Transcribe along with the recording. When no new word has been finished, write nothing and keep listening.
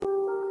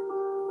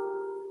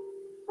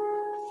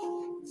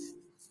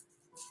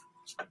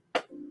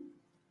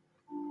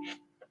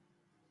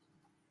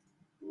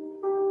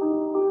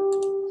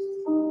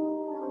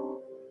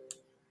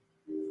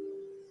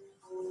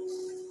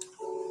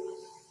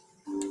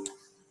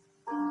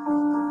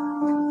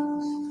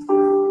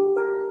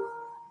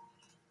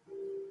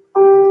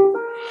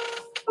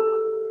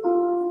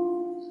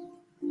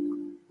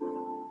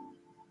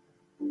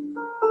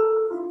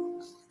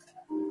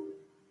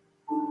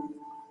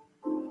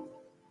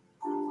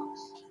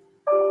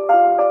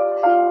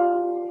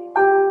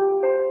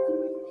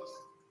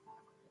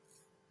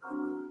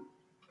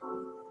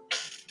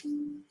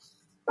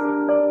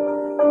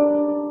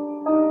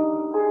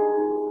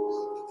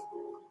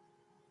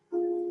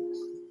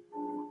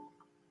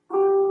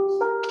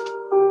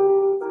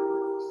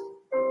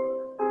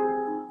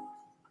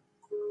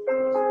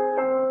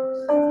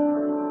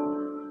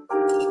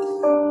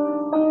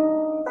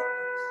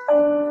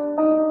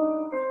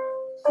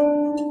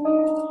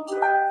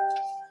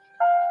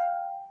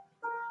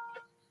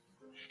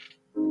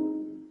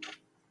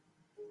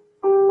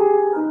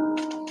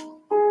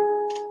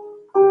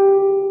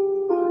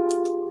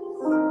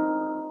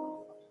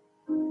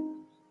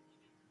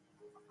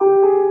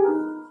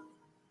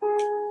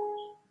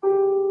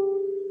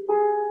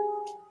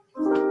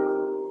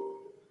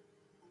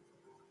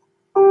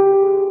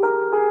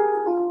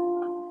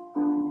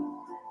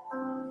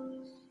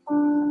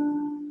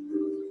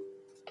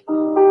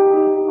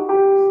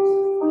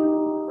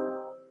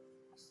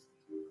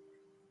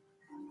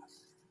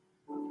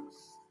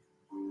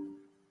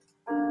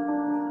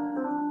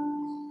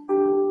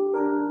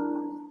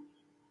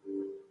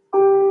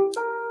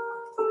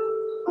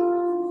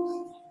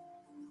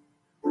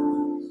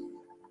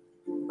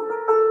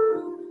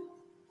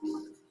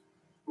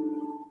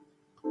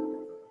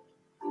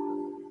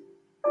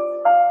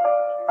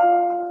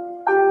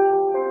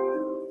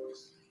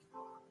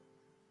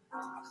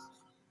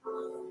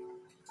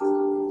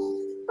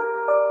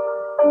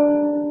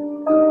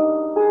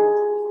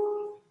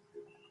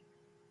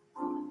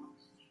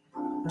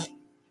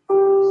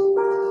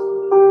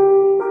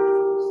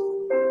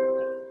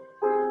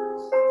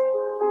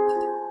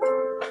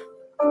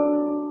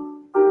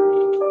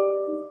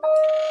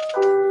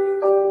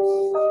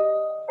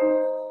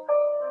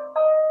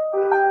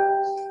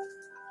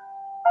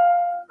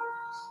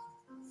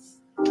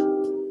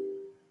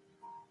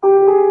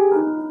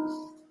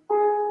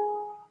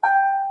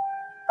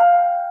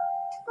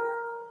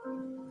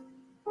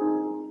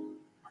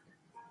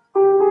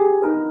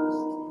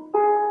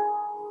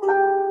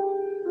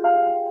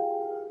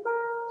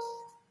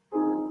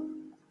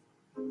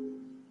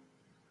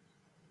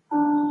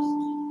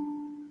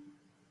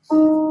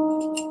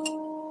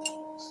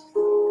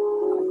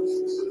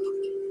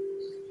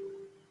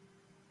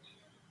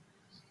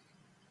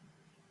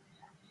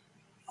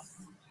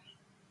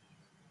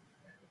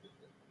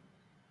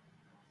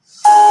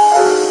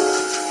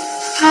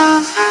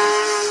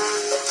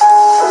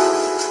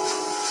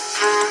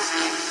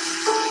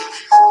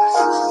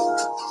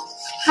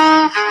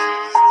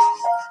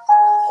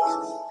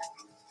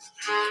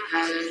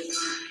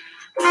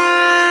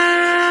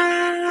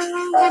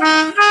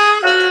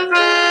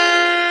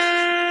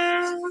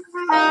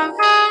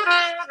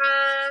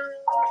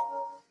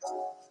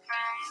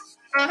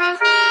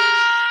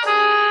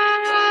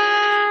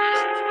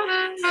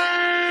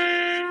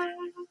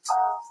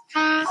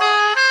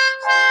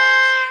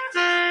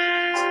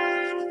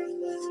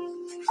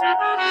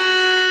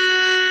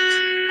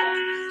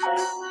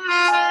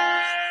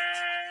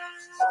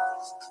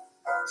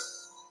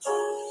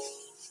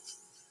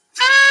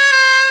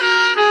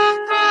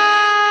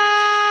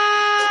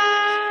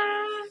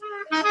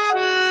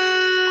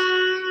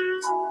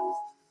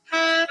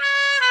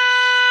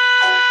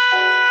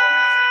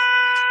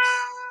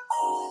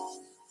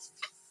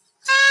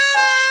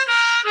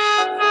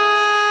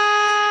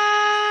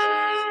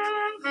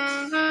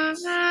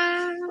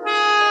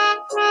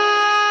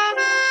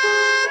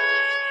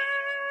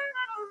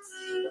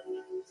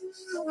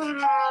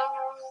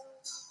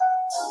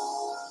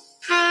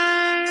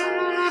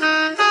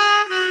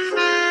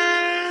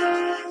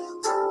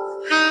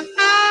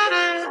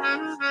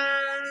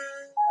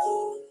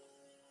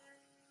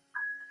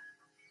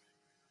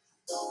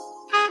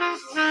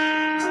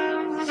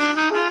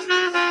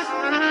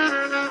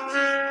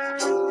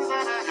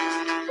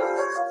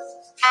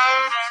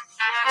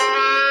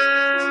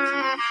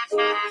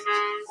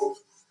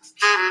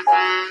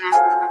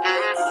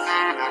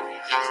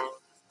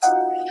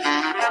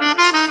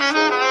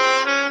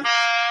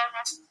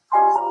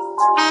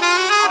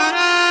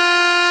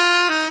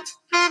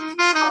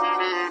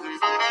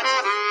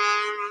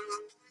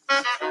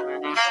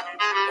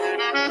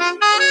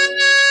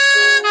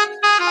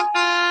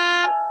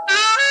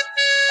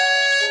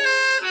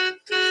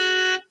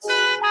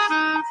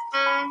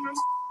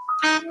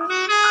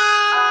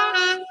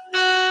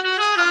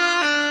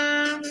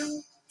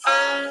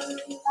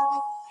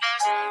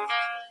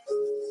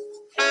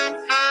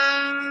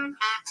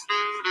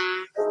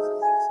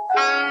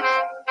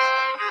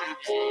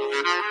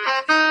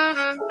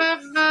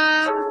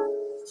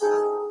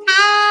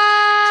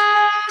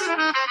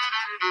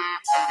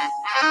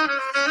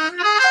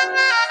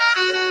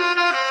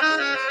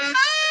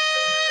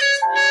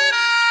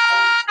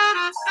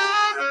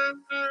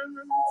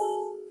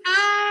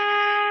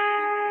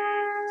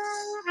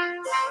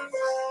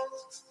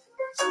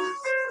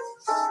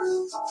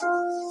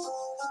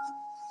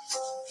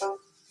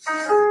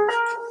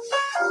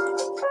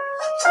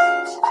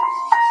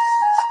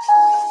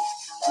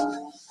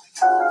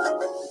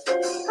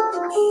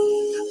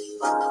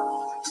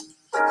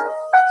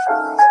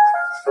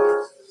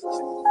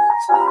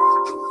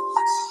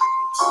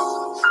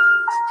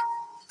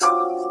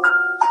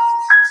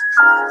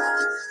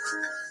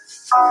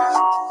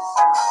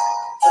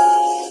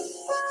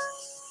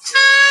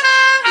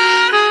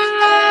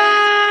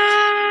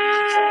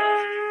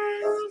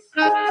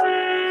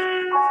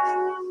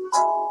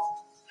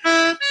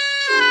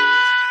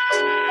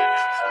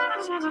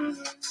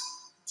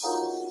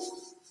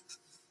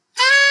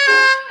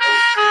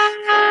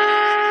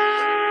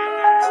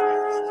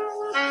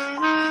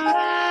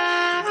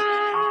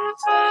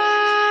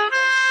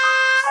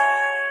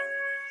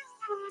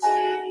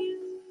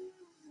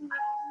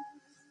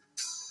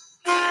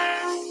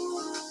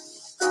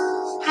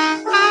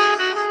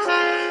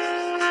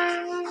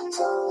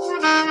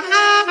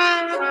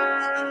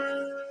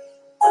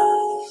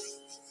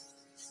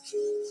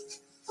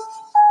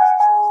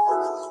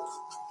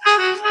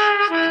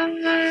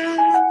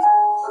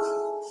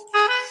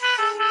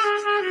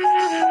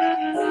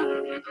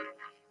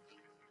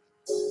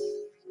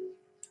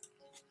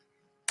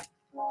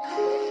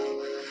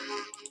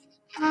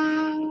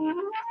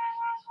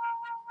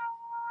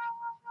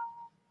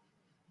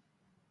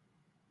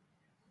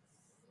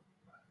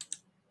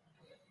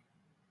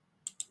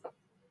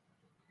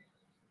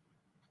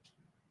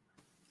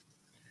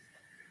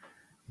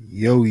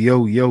Yo,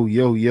 yo, yo,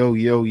 yo, yo,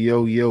 yo,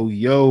 yo, yo,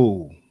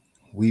 yo.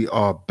 We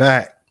are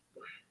back.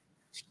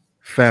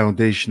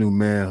 Foundational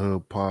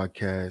Manhood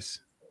Podcast.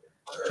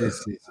 This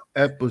is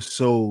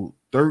episode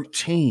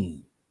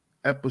 13.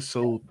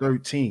 Episode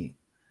 13.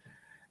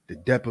 The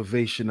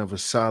deprivation of a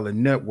solid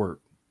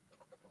network.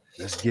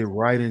 Let's get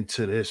right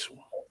into this one.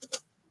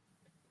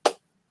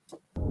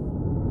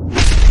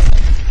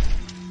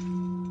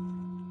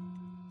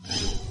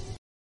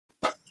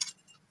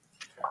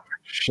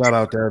 Shout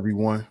out to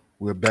everyone.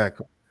 We're back.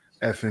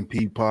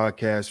 FMP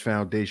Podcast,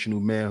 Foundational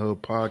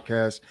Manhood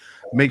Podcast.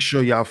 Make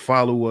sure y'all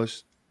follow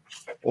us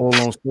all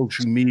on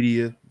social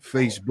media,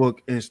 Facebook,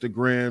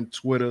 Instagram,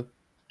 Twitter.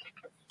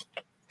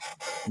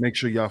 Make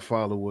sure y'all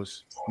follow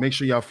us. Make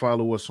sure y'all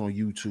follow us on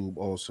YouTube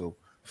also.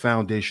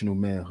 Foundational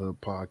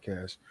Manhood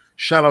Podcast.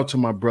 Shout out to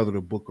my brother,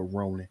 the Book of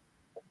Ronan.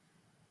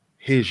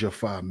 Here's your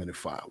 5-minute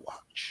fire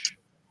watch.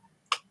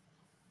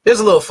 Here's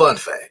a little fun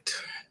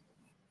fact.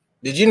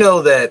 Did you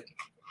know that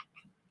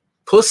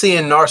pussy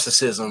and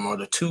narcissism are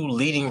the two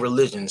leading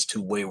religions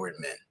to wayward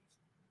men?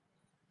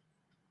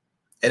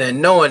 And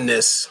in knowing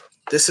this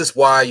is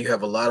why you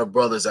have a lot of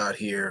brothers out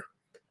here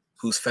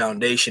whose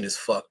foundation is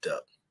fucked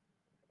up.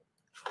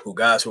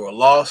 Guys who are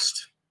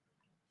lost.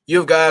 You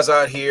have guys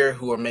out here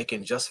who are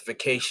making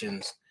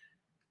justifications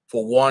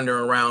for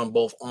wandering around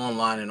both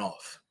online and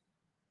off.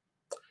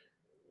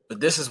 But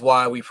this is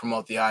why we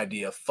promote the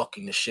idea of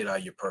fucking the shit out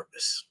of your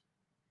purpose.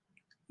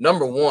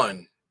 Number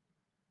one,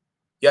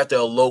 you have to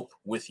elope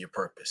with your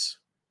purpose.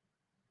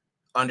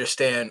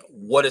 Understand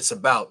what it's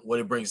about, what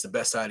it brings the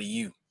best out of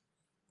you.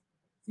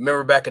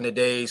 Remember back in the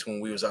days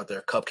when we was out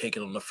there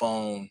cupcaking on the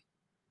phone,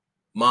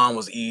 mom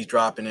was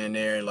eavesdropping in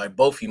there, and like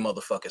both you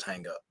motherfuckers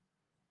hang up.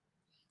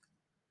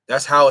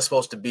 That's how it's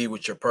supposed to be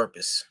with your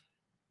purpose.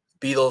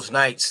 Be those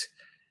nights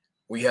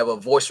where you have a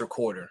voice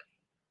recorder,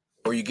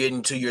 or you get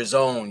into your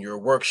zone, your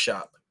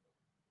workshop,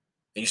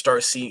 and you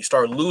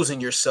start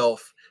losing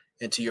yourself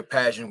into your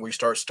passion, where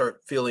you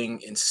start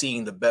feeling and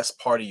seeing the best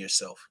part of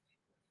yourself.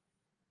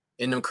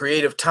 In them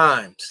creative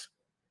times,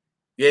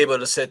 you're able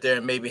to sit there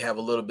and maybe have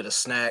a little bit of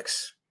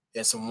snacks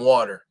and some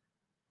water,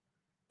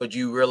 but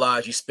you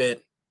realize you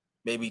spent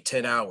maybe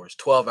 10 hours,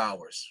 12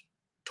 hours,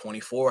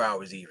 24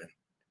 hours even,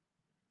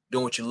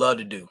 doing what you love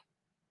to do.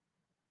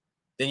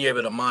 Then you're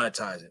able to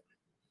monetize it.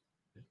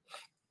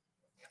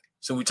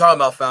 So we talk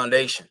about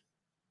foundation.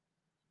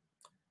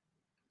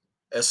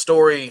 A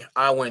story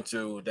I went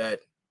through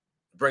that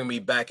bring me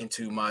back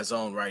into my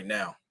zone right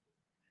now.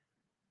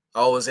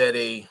 I was at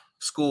a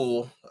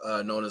school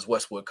known as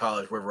Westwood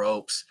College, River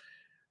Oaks,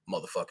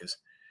 motherfuckers.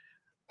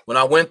 When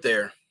I went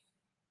there,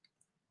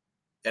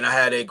 and I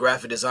had a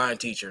graphic design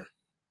teacher,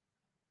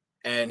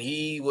 and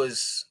he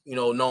was,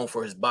 known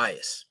for his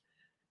bias.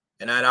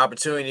 And I had an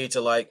opportunity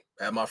to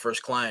have my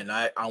first client.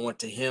 I went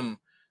to him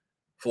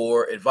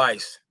for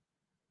advice.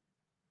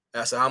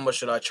 I said, how much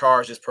should I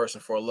charge this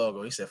person for a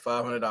logo? He said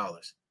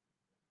 $500.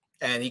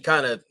 And he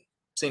kind of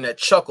seen that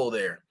chuckle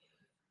there,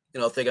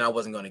 thinking I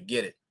wasn't going to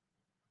get it.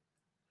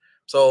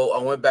 So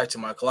I went back to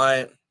my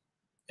client,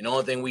 and the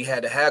only thing we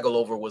had to haggle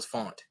over was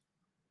font.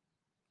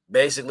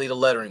 Basically the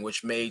lettering,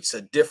 which made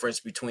a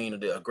difference between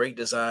a great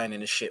design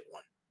and a shit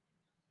one.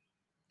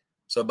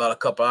 So about a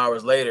couple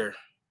hours later,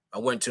 I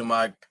went to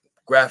my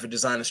graphic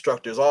design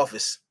instructor's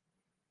office,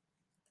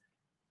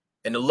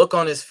 and the look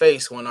on his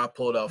face when I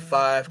pulled out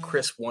 5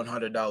 crisp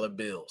 $100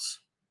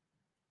 bills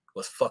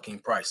was fucking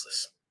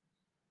priceless.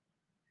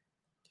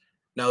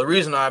 Now, the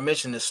reason I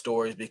mention this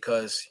story is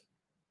because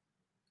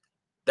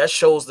that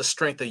shows the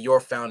strength of your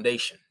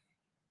foundation.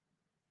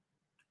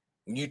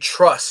 When you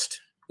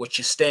trust what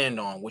you stand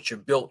on, what you're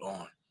built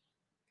on,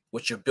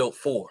 what you're built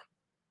for,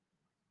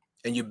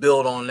 and you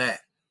build on that,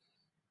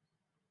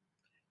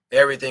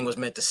 everything was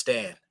meant to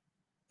stand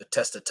the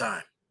test of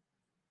time.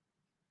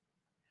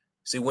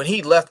 See, when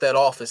he left that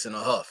office in a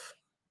huff,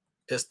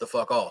 pissed the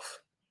fuck off,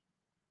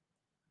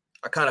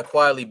 I kind of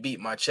quietly beat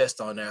my chest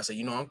on there. I said,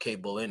 I'm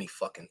capable of any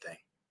fucking thing.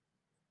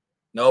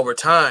 Now, over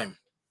time,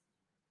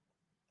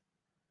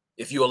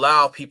 if you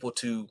allow people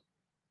to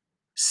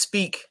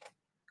speak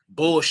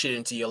bullshit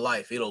into your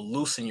life, it'll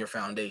loosen your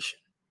foundation.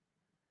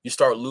 You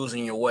start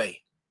losing your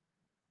way.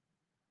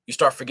 You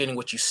start forgetting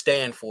what you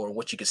stand for and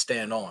what you can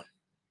stand on.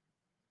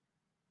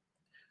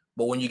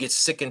 But when you get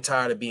sick and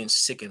tired of being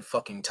sick and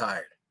fucking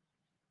tired,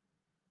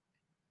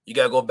 you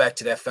got to go back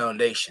to that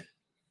foundation.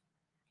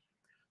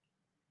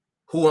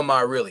 Who am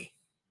I really?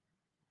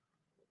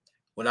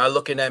 When I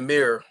look in that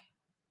mirror,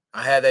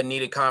 I had that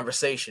needed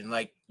conversation.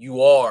 Like,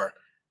 you are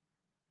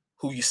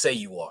who you say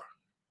you are.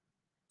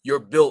 You're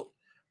built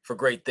for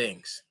great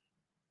things.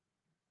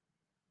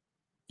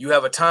 You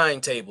have a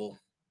timetable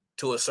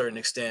to a certain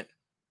extent,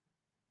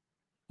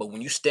 but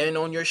when you stand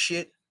on your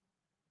shit,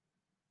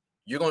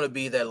 you're going to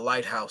be that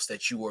lighthouse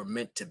that you were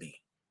meant to be,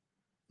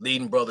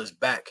 leading brothers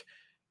back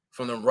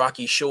from the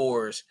rocky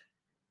shores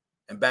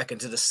and back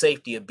into the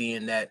safety of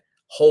being that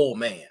whole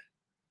man,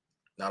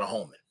 not a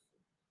homan.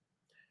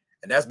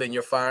 And that's been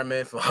your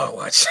fireman for our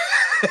watch.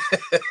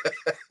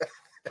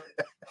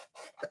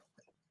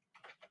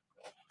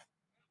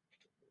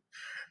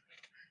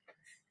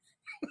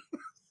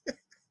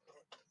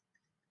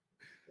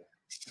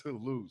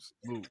 Salute.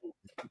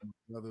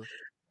 Another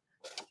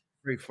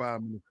great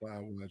 5 minute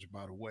fire watch,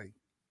 by the way.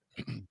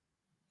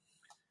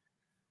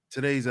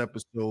 Today's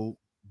episode: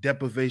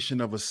 deprivation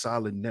of a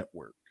solid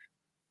network.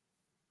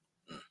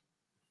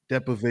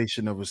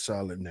 Deprivation of a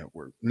solid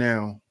network.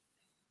 Now,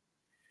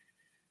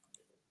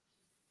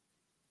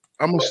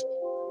 I'm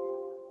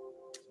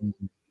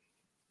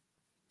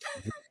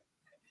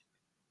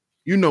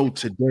gonna.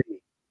 Today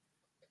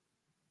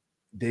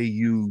they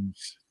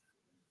use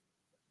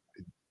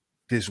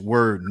this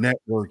word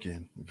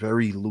networking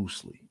very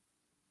loosely.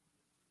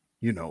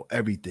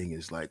 Everything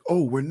is like,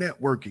 oh, we're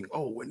networking.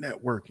 Oh, we're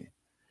networking.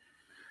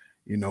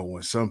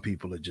 When some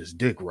people are just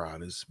dick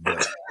riders,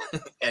 but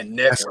And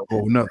that's a network.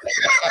 whole nother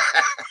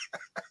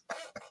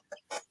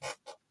thing.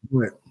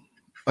 But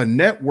a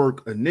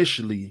network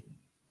initially,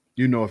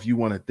 if you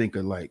want to think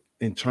of like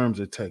in terms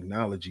of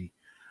technology,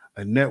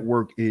 a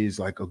network is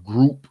like a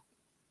group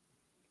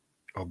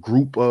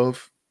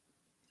of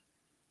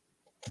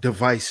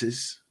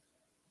devices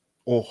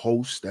or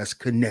hosts that's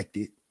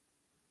connected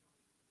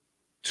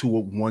to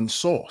one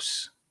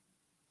source,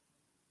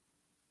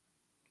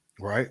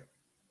 right?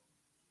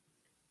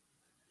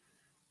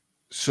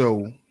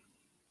 So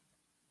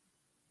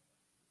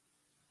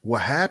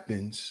what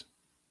happens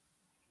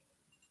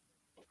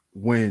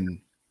when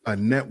a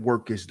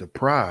network is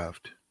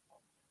deprived,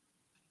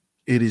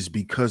 it is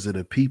because of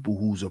the people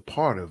who's a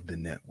part of the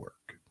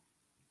network.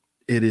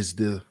 It is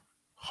the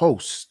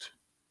host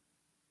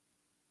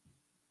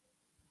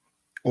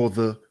or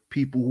the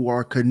people who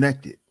are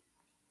connected.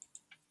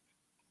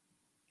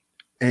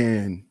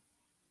 And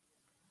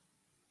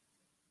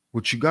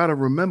what you got to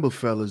remember,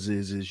 fellas,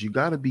 is you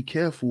got to be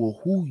careful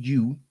of who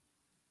you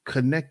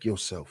connect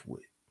yourself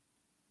with,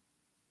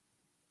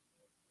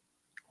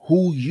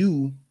 who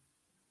you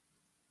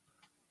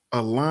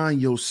align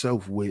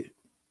yourself with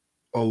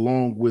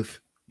along with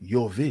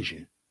your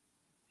vision,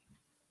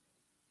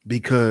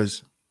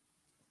 because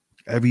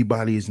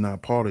everybody is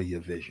not part of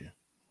your vision.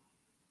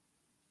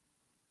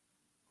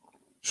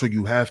 So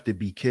you have to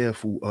be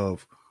careful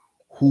of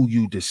who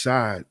you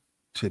decide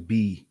to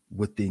be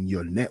within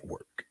your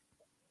network,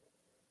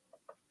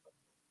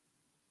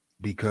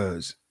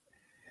 because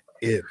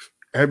if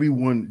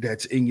everyone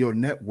that's in your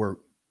network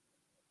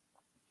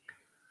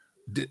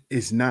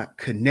is not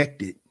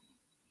connected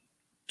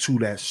to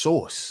that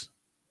source,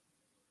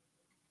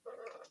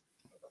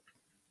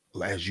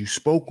 as you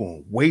spoke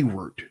on,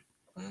 wayward,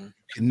 Mhm.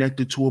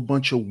 connected to a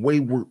bunch of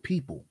wayward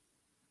people,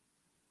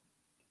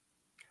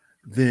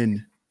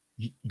 then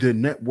the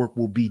network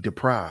will be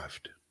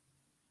deprived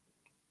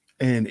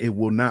and it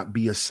will not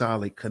be a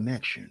solid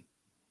connection.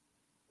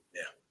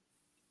 Yeah.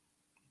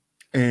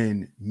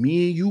 And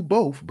me and you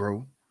both,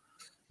 bro,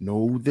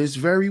 know this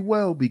very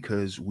well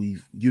because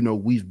we've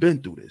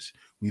been through this.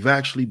 We've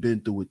actually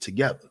been through it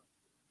together.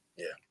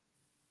 Yeah.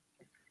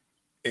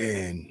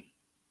 And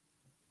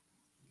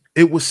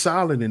it was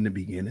solid in the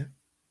beginning,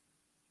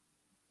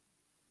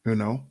 you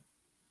know.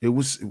 It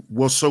was,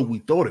 well, so we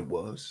thought it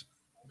was,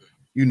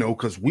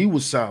 because we were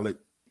solid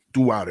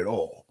throughout it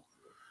all.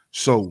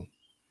 So,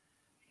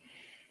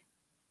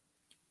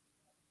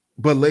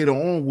 but later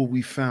on, what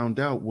we found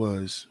out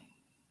was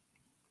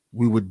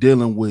we were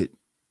dealing with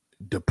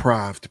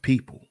deprived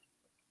people,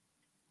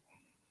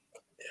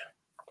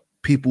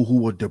 people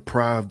who were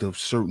deprived of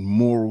certain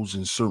morals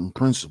and certain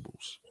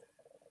principles,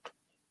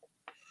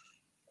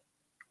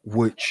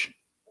 which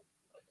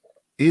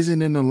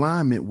isn't in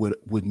alignment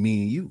with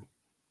me and you,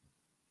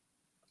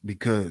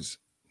 because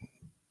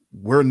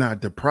we're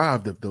not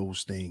deprived of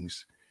those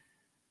things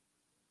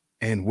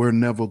and we're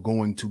never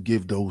going to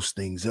give those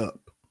things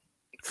up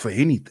for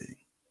anything.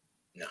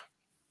 No.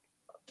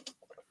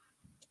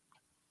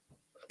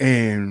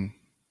 And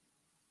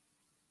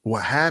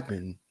what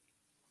happened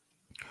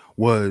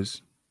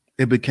was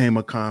it became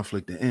a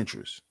conflict of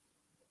interest,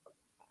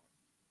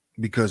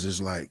 because it's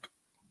like,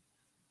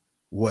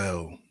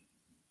 well,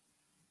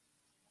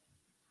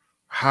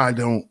 how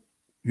don't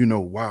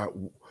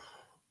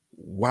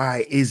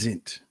why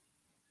isn't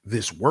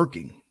this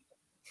working?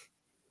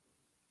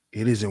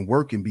 It isn't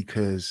working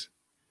because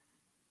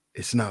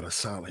it's not a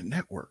solid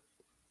network.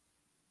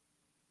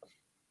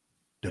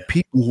 The Yeah.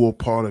 people who are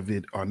part of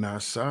it are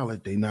not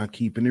solid. They're not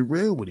keeping it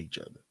real with each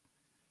other.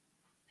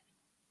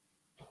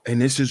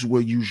 And this is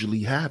what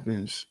usually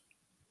happens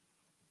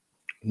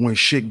when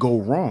shit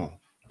go wrong.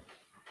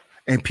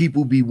 And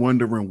people be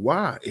wondering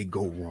why it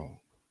go wrong.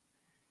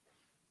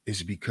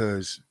 It's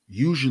because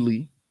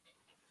usually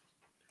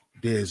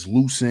there's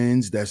loose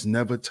ends that's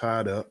never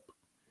tied up,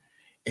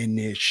 and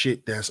there's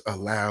shit that's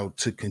allowed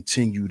to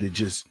continue to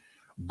just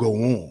go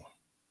on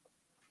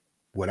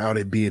without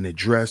it being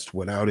addressed,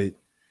 without it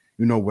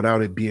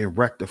being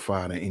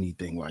rectified or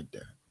anything like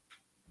that.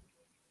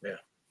 Yeah.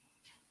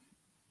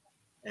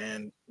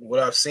 And what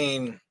I've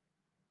seen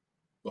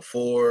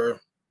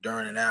before,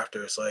 during, and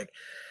after, it's like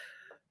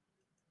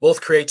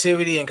both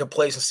creativity and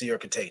complacency are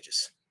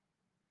contagious.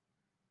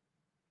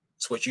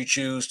 It's what you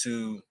choose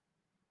to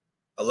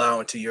allow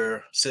into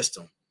your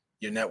system,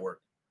 your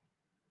network.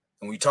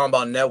 When we talk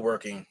about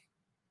networking,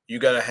 you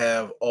got to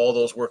have all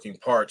those working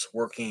parts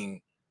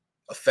working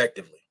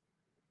effectively.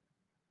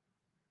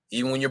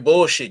 Even when you're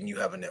bullshitting, you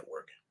have a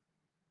network.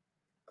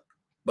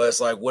 But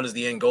it's like, what is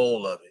the end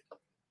goal of it?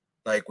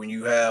 Like when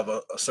you have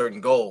a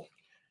certain goal,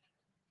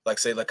 like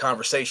say like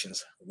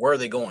conversations, where are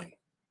they going?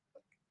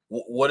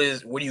 What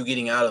are you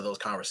getting out of those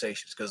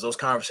conversations? Because those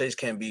conversations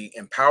can be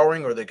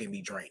empowering or they can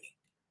be draining.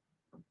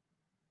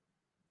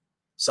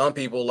 Some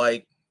people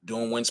like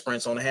doing wind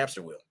sprints on a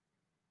hamster wheel.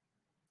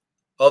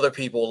 Other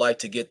people like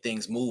to get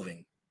things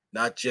moving,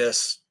 not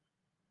just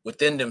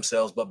within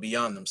themselves, but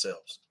beyond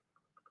themselves.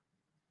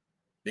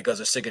 Because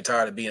they're sick and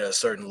tired of being at a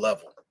certain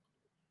level.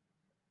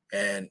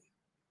 And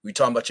we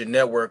talk about your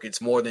network,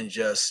 it's more than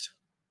just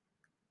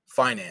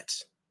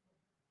finance.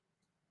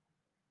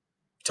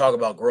 Talk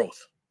about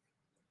growth.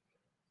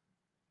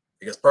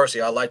 Because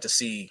personally, I like to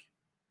see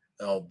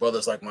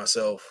brothers like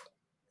myself,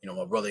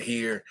 my brother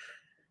here,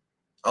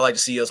 I like to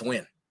see us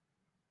win.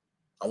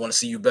 I want to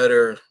see you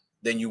better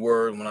than you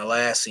were when I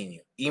last seen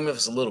you, even if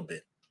it's a little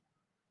bit.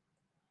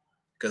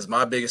 Because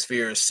my biggest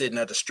fear is sitting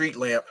at the street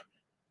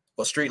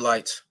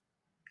lights,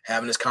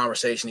 having this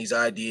conversation, these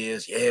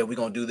ideas. Yeah, we're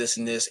going to do this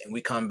and this. And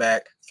we come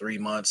back 3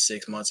 months,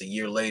 6 months, a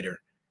year later,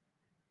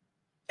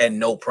 and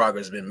no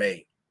progress has been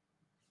made.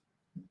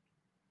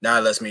 Now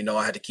it lets me know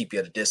I had to keep you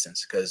at a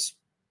distance because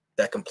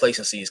that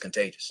complacency is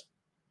contagious.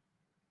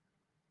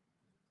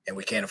 And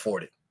we can't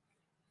afford it.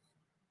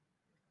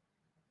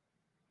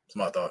 That's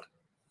my thought.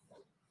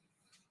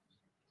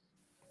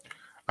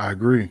 I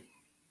agree.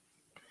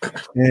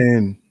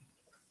 And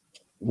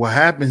what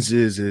happens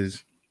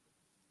is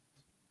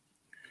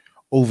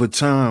over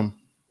time,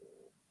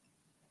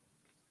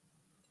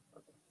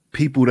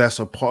 people that's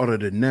a part of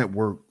the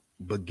network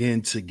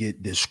begin to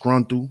get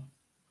disgruntled.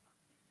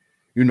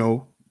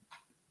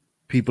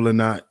 People are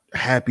not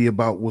happy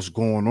about what's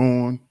going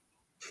on.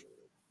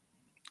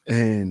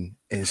 And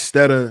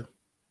instead of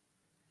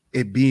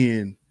it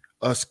being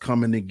us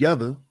coming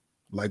together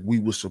like we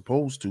were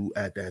supposed to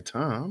at that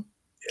time,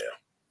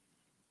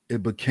 Yeah,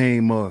 it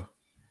became a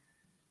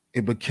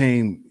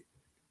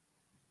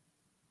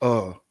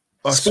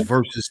us spook,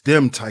 versus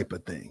them type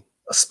of thing.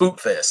 a spook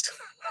fest.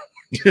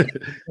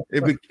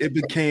 It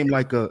became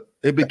like a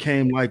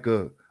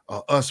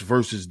us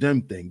versus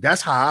them thing.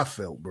 That's how I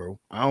felt, bro.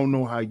 I don't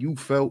know how you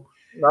felt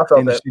I felt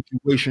in the that.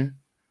 situation,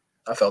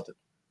 I felt it.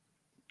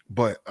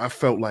 but I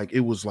felt like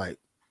it was like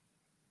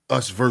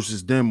us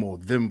versus them or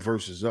them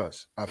versus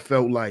us. I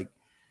felt like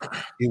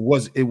it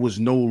was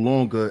no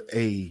longer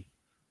a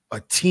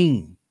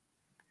team,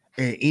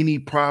 and any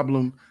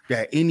problem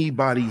that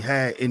anybody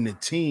had in the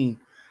team,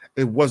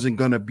 it wasn't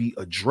going to be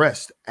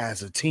addressed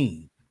as a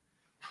team.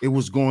 It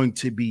was going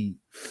to be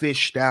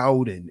fished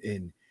out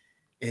and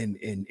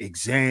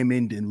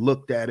examined and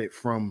looked at it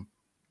from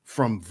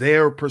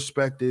their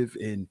perspective,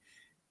 and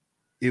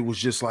it was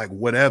just like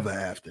whatever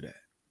after that.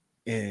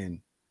 And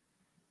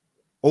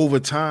over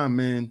time,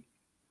 man,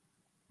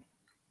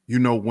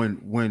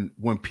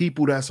 when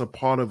people that's a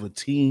part of a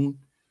team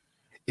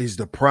is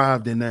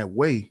deprived in that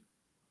way,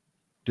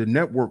 the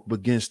network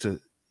begins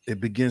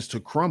to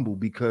crumble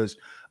because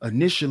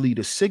initially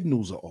the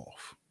signals are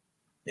off.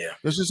 Yeah.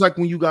 It's just like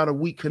when you got a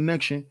weak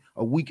connection,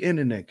 a weak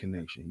internet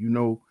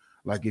connection.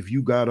 Like if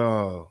you got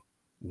a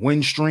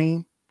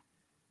Windstream,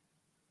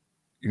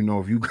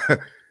 if you got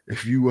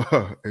if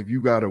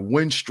you got a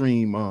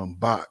Windstream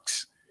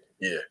box,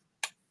 Yeah.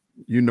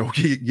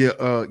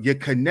 your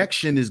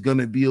connection is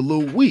gonna be a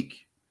little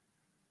weak.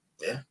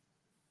 Yeah.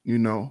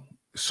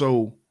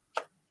 So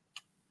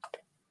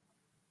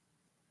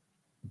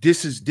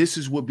this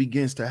is what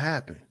begins to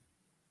happen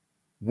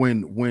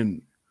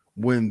when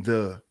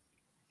the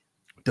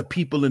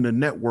people in the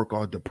network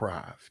are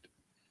deprived.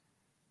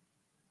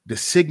 The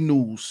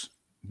signals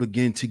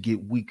begin to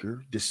get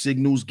weaker. The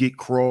signals get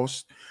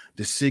crossed.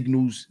 The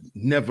signals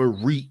never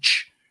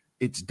reach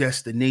its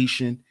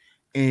destination,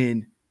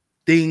 and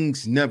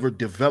things never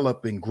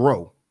develop and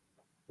grow.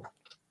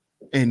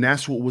 And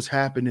that's what was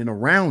happening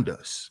around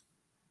us,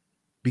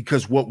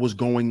 because what was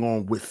going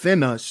on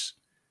within us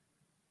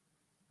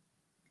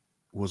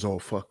was all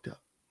fucked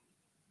up.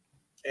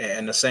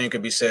 And the same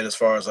could be said as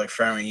far as like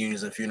family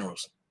reunions and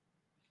funerals.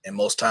 And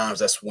most times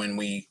that's when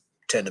we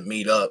tend to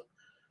meet up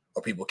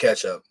or people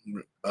catch up.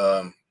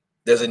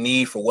 There's a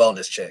need for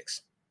wellness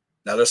checks.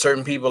 Now there's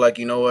certain people like,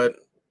 you know what?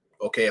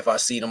 Okay, if I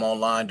see them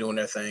online doing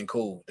their thing,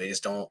 cool. They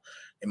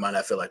might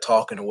not feel like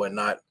talking or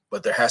whatnot,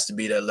 but there has to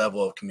be that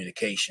level of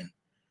communication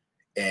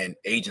and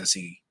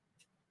agency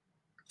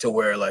to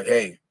where like,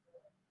 hey,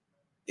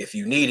 if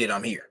you need it,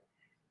 I'm here.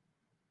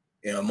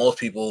 Most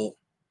people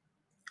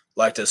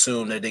like to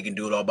assume that they can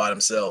do it all by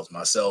themselves,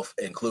 myself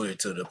included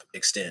to the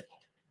extent.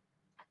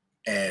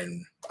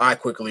 And I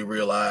quickly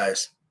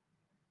realized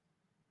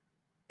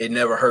it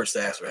never hurts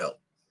to ask for help.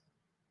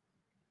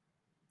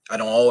 I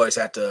don't always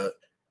have to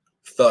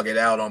thug it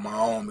out on my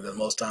own because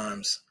most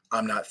times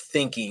I'm not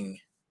thinking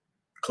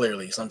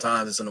clearly.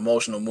 Sometimes it's an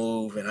emotional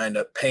move and I end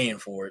up paying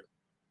for it.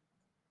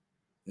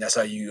 And that's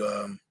how you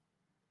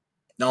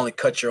not only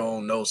cut your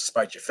own nose to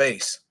spite your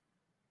face,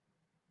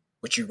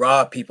 but you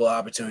rob people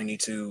opportunity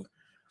to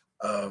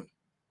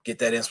get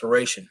that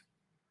inspiration.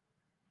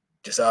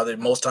 Just either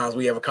most times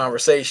we have a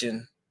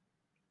conversation,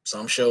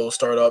 some shows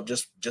start up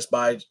just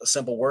by a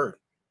simple word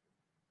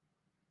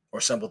or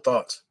simple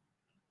thoughts.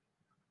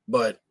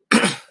 But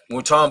when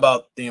we're talking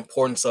about the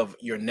importance of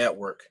your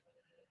network,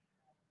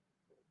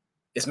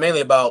 it's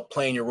mainly about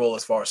playing your role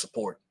as far as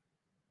support.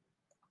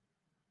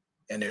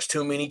 And there's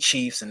too many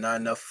chiefs and not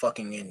enough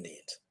fucking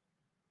Indians.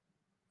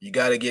 You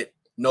got to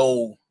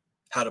know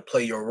how to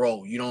play your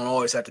role. You don't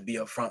always have to be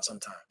up front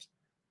sometimes.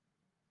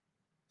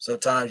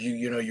 Sometimes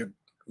you're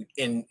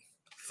in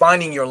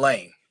finding your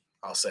lane,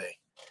 I'll say.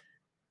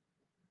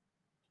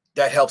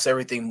 That helps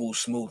everything move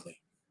smoothly.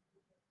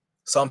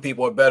 Some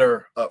people are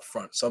better up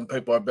front. Some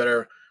people are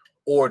better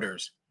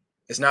orders.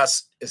 It's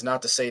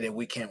not to say that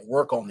we can't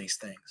work on these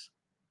things,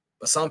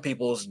 but some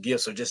people's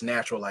gifts are just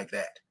natural like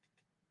that.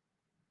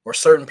 Or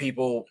certain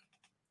people,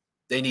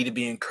 they need to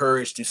be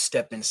encouraged to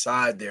step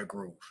inside their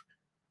groove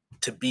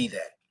to be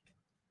that.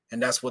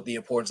 And that's what the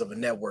importance of a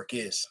network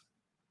is.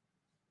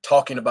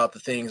 Talking about the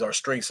things, our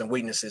strengths and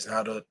weaknesses, and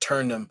how to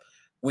turn them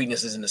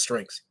weaknesses into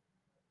strengths.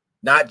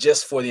 Not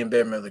just for the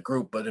betterment of the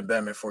group, but the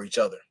betterment for each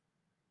other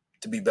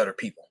to be better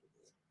people.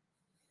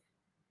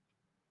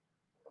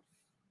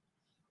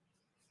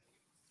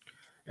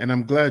 And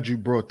I'm glad you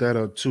brought that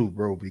up too,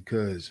 bro,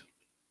 because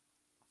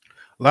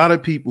a lot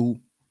of people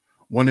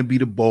want to be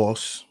the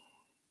boss.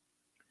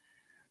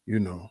 You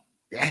know,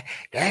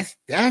 that's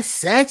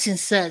such and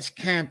such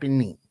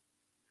company.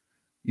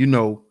 You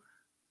know,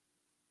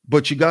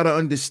 but you got to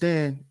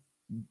understand,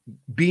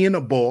 being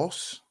a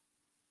boss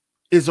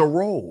is a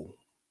role.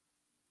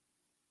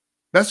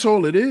 That's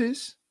all it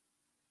is.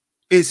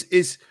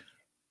 It's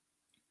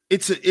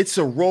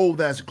a role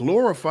that's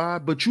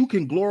glorified, but you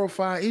can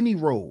glorify any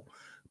role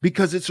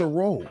because it's a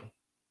role.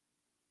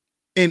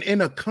 And in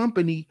a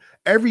company,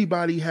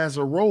 everybody has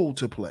a role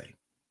to play.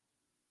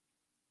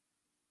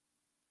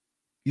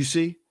 You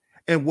see?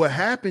 And what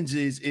happens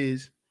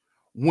is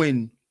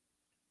when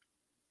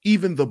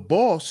even the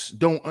boss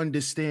don't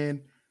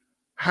understand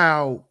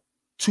how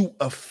to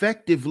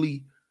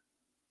effectively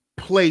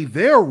play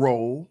their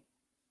role,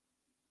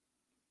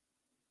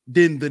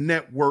 then the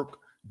network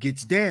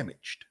gets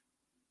damaged.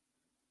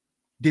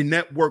 The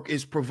network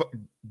is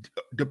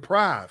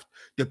deprived.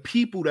 The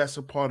people that's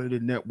a part of the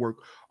network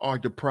are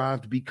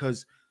deprived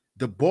because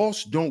the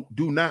boss do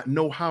not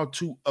know how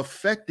to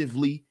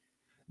effectively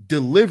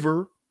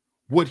deliver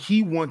what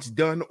he wants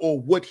done or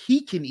what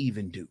he can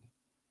even do.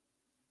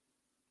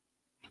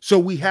 So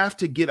we have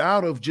to get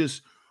out of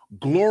just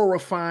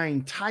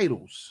glorifying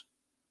titles.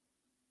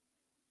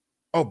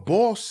 A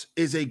boss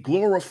is a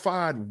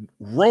glorified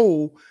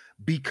role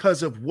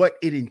because of what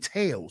it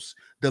entails,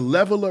 the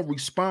level of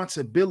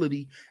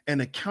responsibility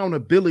and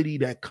accountability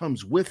that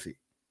comes with it.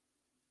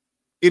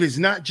 It is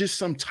not just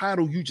some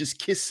title you just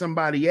kiss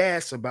somebody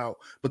ass about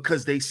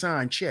because they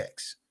sign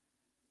checks.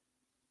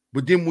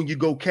 But then when you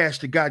go cash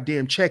the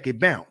goddamn check, it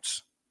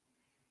bounce.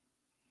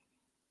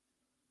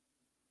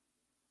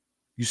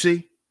 You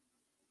see?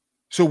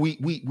 So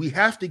we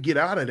have to get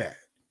out of that.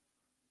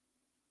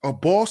 A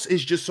boss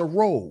is just a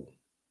role.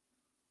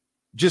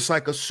 Just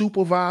like a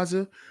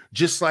supervisor,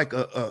 just like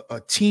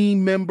a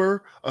team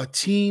member, a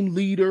team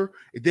leader,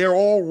 they're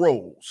all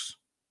roles.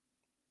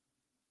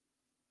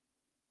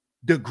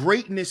 The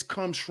greatness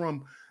comes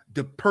from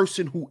the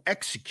person who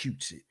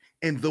executes it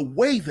and the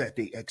way that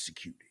they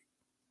execute it.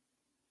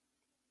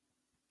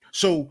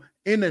 So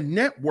in a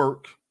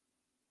network,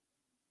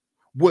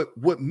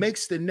 what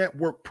makes the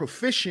network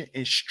proficient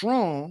and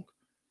strong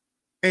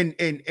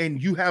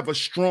and you have a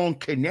strong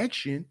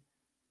connection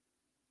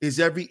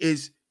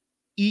is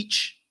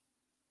each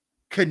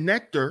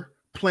connector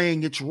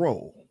playing its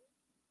role,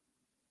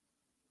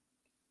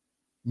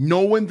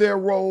 knowing their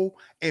role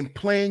and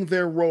playing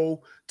their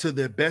role to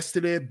the best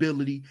of their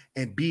ability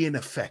and being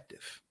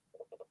effective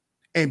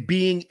and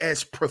being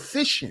as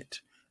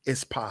proficient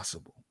as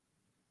possible.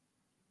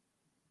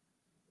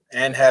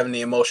 And having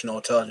the emotional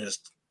intelligence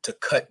to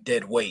cut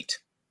dead weight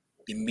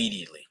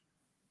immediately.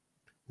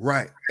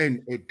 Right.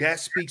 And that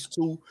speaks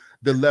to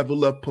the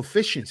level of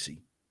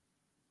proficiency.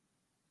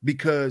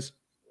 Because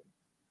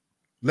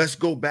let's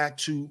go back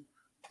to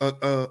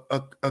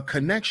a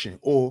connection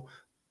or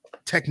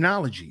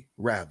technology,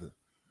 rather.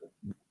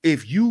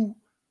 If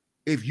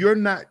you're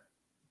not,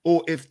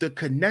 or if the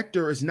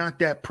connector is not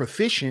that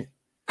proficient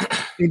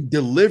in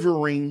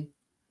delivering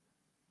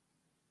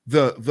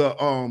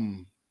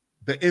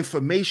the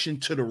information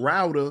to the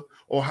router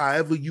or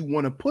however you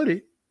want to put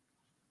it,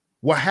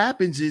 what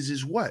happens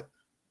is what?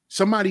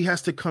 Somebody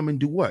has to come and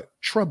do what?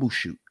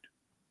 Troubleshoot.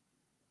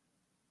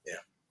 Yeah.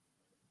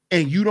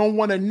 And you don't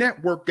want a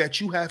network that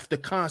you have to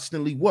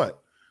constantly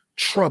what?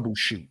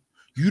 Troubleshoot.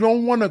 You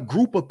don't want a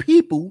group of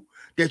people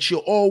that you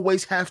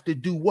always have to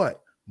do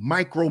what?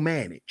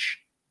 Micromanage.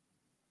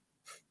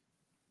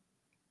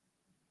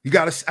 I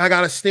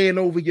gotta stand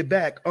over your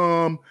back.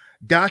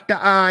 Dot the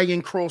I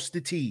and cross the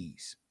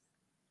T's.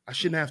 I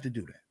shouldn't have to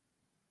do that.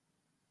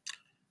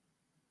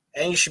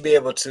 And you should be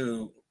able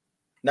to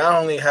not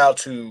only how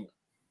to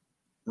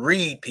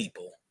read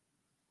people,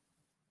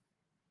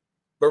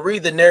 but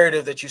read the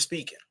narrative that you're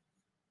speaking.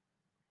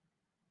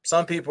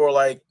 Some people are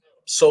like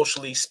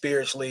socially,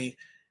 spiritually,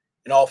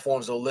 in all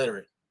forms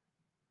illiterate.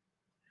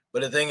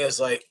 But the thing is,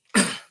 like,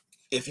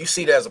 if you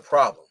see that as a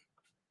problem,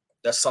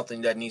 that's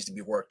something that needs to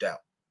be worked out.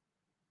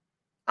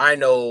 I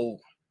know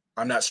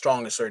I'm not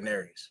strong in certain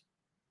areas,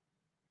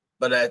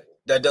 but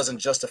that doesn't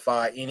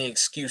justify any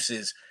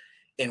excuses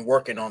in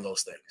working on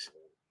those things.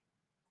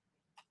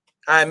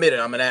 I admit it,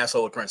 I'm an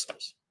asshole with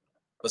principles,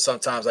 but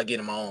sometimes I get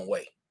in my own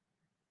way.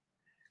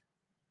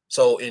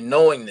 So in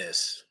knowing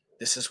this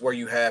is where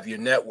you have your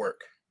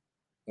network,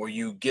 where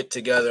you get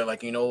together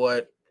like, you know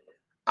what?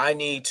 I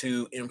need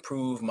to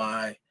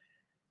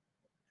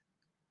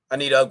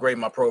upgrade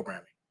my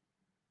programming.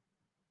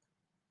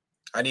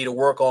 I need to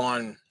work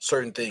on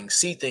certain things,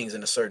 see things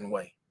in a certain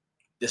way.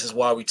 This is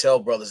why we tell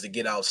brothers to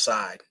get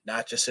outside,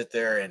 not just sit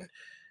there and,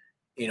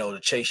 to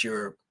chase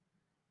your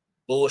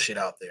bullshit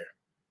out there,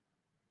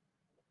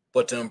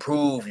 but to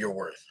improve your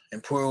worth,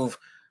 improve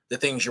the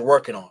things you're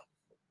working on.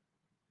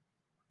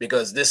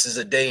 Because this is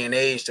a day and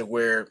age to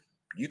where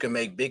you can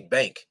make big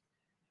bank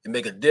and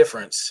make a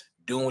difference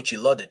doing what you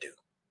love to do.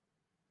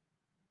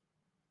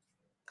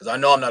 Because I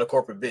know I'm not a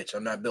corporate bitch.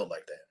 I'm not built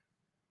like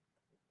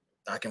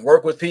that. I can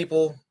work with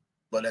people,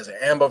 but as an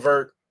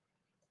ambivert,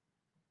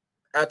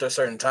 after a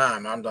certain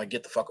time, I'm like,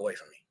 get the fuck away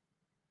from me.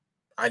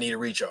 I need a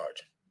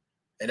recharge.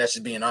 And that's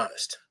just being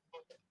honest.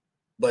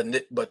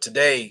 But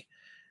today,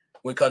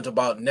 when it comes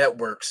about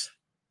networks,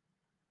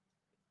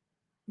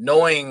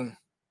 knowing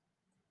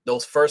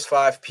those first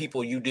 5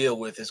 people you deal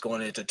with is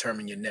going to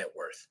determine your net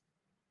worth.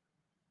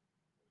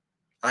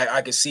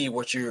 I can see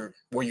where you're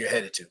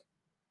headed to.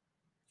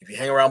 If you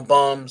hang around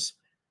bums,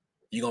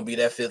 you're going to be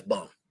that 5th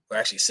bum, or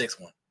actually 6th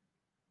one.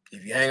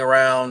 If you hang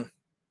around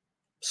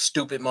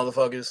stupid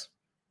motherfuckers,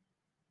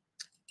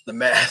 the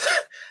math,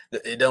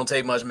 it don't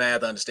take much math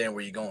to understand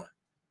where you're going.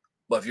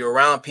 But if you're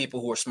around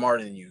people who are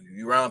smarter than you,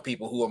 you're around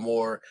people who are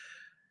more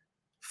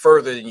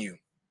further than you,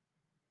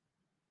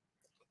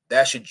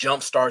 that should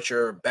jumpstart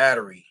your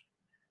battery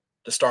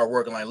to start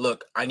working like,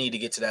 look, I need to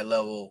get to that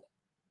level,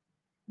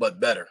 but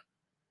better.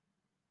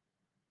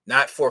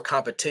 Not for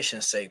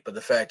competition's sake, but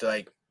the fact that,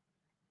 like,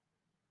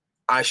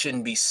 I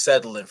shouldn't be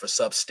settling for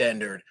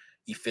substandard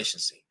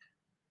efficiency.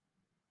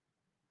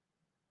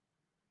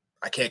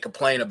 I can't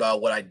complain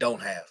about what I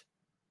don't have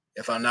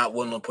if I'm not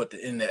willing to put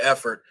in the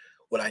effort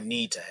what I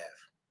need to have.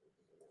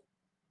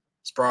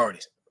 It's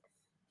priorities.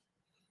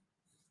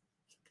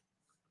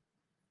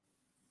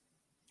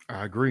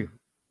 I agree.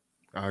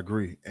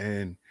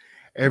 And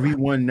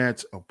everyone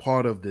that's a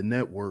part of the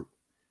network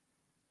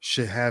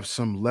should have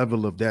some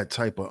level of that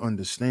type of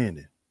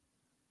understanding.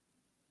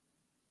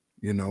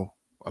 You know,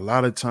 a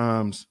lot of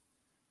times,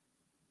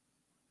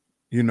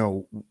 you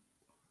know,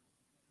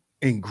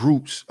 in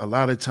groups, a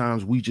lot of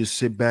times we just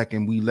sit back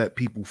and we let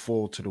people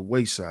fall to the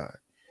wayside.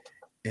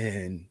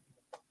 And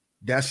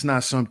that's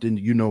not something,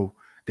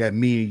 that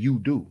me and you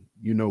do.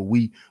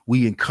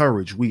 We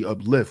encourage, we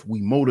uplift,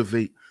 we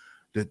motivate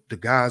the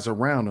guys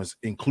around us,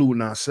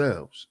 including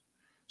ourselves.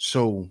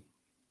 So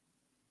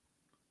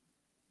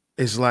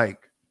it's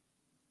like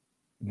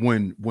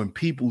when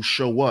people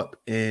show up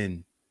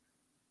and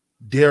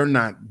they're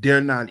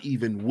not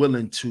even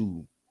willing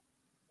to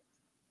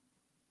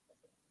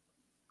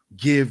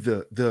give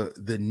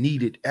the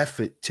needed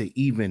effort to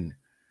even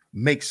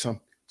make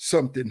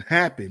something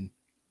happen.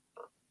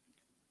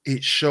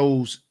 It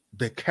shows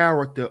the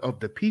character of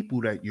the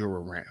people that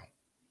you're around,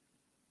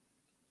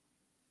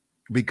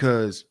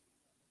 because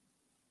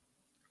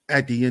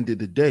at the end of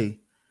the day,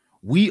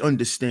 we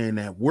understand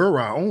that we're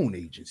our own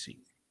agency.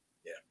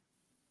 Yeah.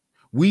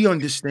 We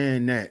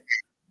understand that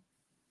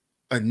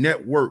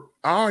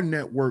our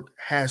network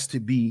has to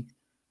be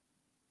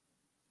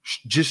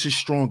just as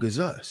strong as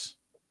us.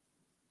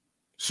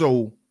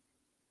 So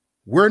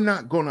we're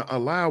not going to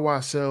allow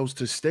ourselves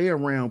to stay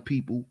around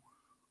people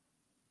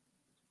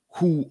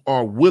who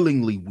are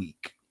willingly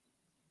weak.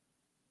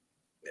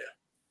 Yeah.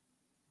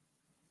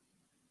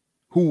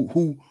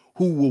 Who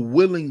will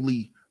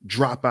willingly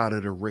drop out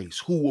of the race,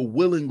 who will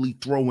willingly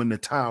throw in the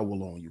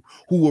towel on you,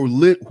 who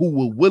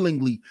will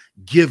willingly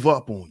give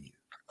up on you.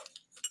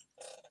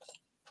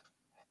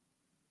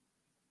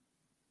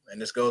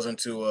 And this goes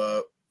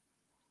into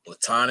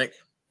platonic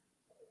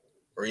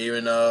or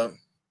even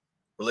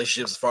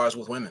relationships as far as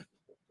with women.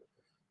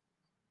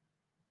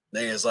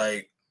 Thing is,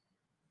 like,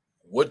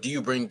 what do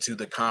you bring to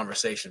the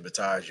conversation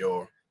besides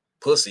your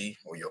pussy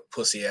or your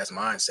pussy ass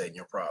mindset and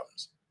your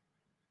problems?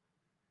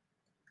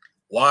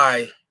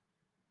 Why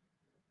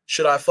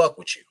should I fuck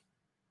with you?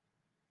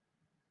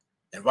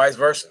 And vice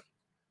versa.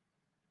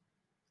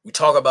 We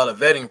talk about a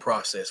vetting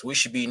process. We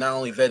should be not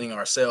only vetting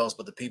ourselves,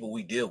 but the people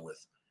we deal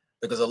with.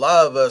 Because a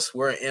lot of us,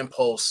 we're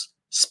impulse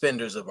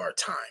spenders of our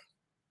time.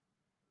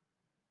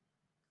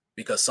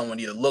 Because someone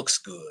either looks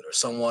good or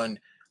someone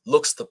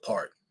looks the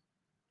part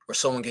or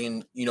someone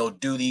can,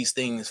 do these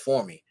things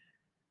for me.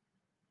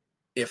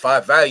 If I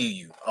value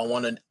you, I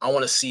want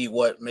to see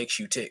what makes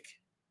you tick.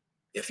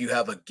 If you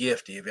have a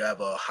gift, if you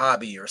have a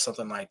hobby or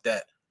something like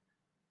that,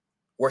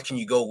 where can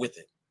you go with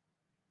it?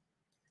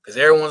 Because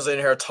everyone's in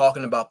here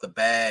talking about the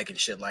bag and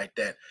shit like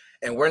that.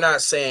 And we're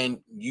not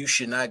saying you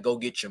should not go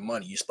get your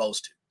money. You're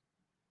supposed to.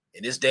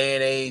 In this day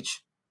and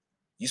age,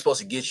 you're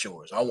supposed to get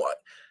yours.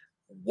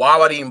 Why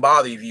would I even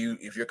bother you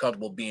if you're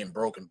comfortable being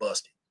broke and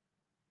busted?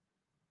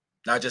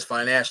 Not just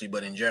financially,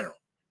 but in general.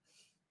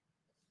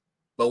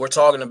 But we're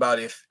talking about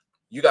if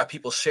you got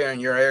people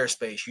sharing your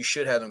airspace, you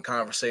should have them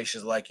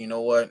conversations like, you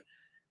know what?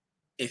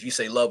 If you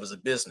say love is a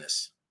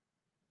business,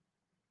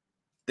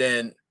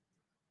 then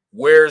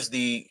where's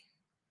the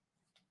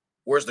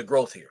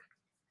growth here?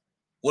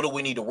 What do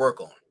we need to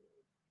work on?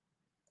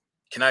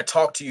 Can I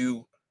talk to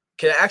you?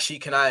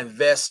 Can I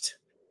invest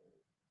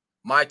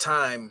my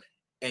time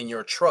and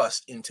your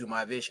trust into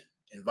my vision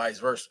and vice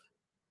versa?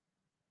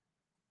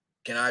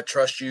 Can I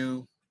trust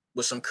you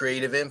with some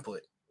creative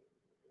input?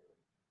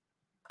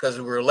 Because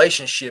in a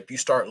relationship, you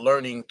start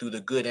learning through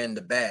the good and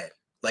the bad.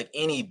 Like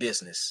any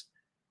business,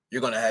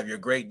 you're going to have your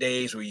great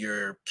days where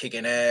you're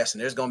kicking ass,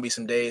 and there's going to be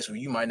some days where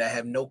you might not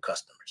have no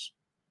customers.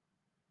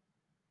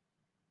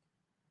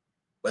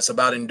 But it's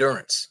about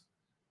endurance.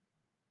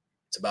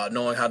 It's about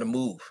knowing how to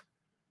move.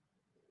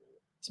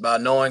 It's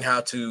about knowing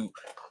how to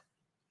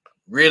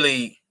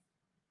really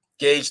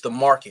gauge the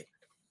market,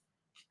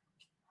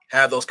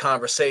 have those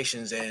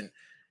conversations, and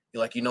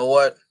you're like, you know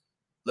what?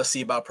 Let's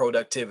see about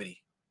productivity.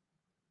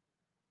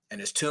 And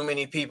there's too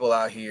many people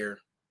out here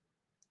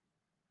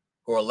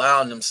who are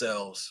allowing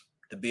themselves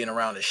to be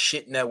around a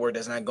shit network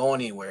that's not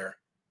going anywhere,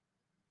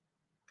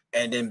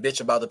 and then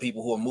bitch about the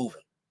people who are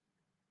moving,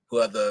 who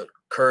have the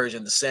courage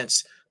and the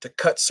sense to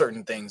cut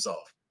certain things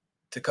off,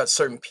 to cut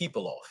certain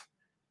people off.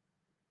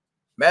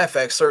 Matter of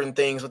fact, certain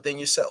things within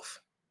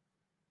yourself.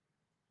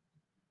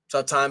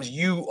 Sometimes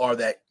you are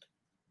that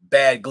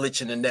bad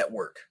glitch in the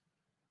network,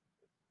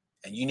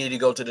 and you need to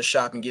go to the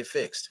shop and get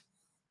fixed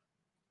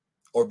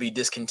or be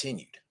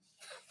discontinued.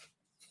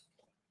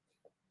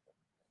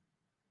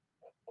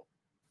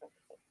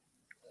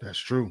 That's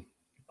true.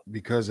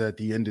 Because at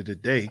the end of the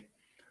day,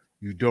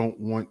 you don't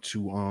want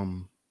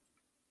to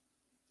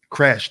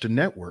crash the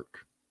network.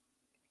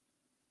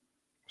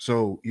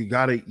 So you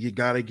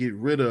gotta get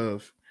rid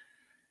of,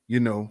 you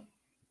know,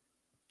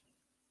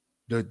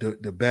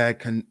 the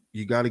bad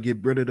you gotta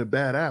get rid of the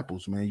bad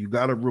apples, man. You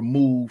gotta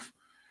remove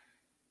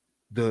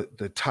the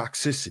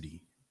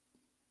toxicity.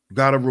 You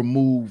gotta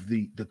remove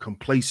the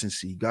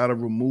complacency. You gotta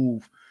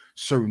remove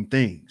certain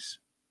things.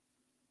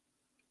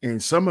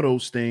 And some of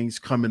those things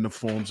come in the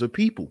forms of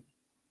people.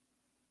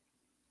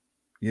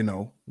 You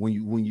know,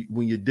 when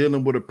you're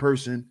dealing with a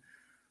person,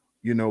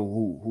 you know,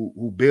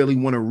 who barely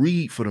want to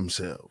read for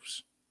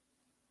themselves.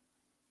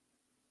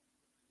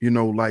 You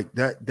know, like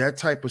that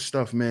type of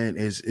stuff, man,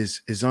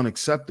 is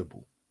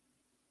unacceptable.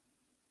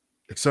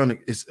 It's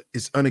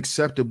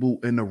unacceptable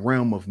in the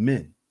realm of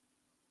men.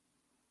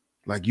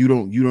 Like you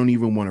don't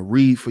even want to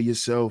read for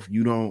yourself.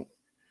 You don't,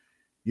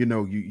 you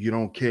know, you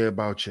don't care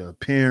about your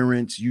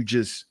appearance. You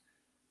just,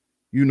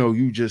 you know,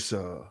 you just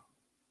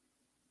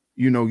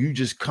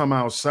come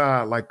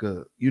outside like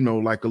a, you know,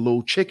 like a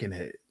little chicken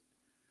head.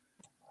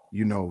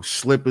 You know,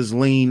 slippers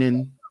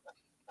leaning,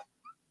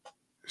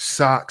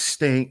 socks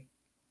stink,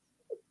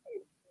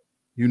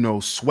 you know,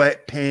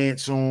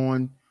 sweatpants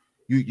on.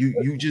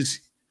 You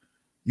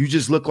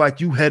just look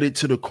like you headed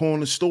to the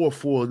corner store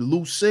for a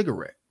loose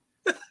cigarette.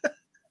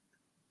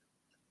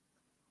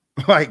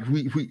 Like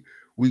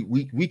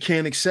we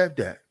can't accept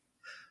that.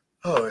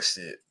 Oh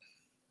shit.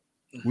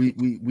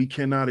 We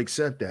cannot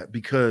accept that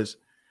because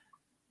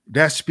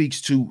that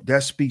speaks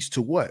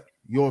to what?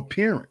 Your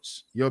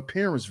appearance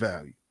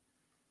value.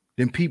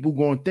 Then people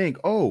gonna think,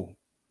 oh,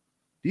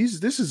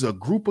 this is a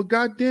group of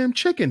goddamn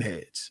chicken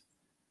heads.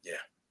 Yeah.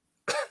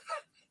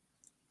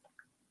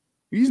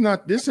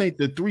 This ain't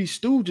the Three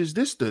Stooges,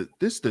 this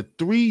the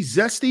three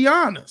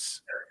Zestianas.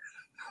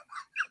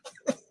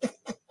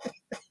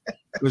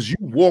 Because you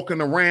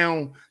walking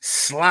around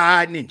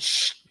sliding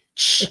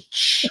and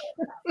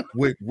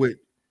with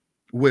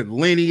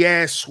Lenny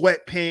ass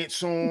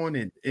sweatpants on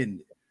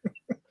and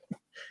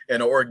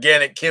An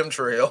organic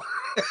chemtrail.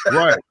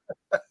 right,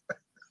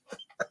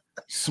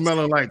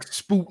 smelling like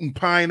spooting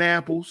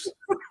pineapples,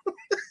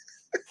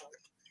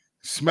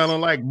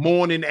 smelling like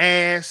morning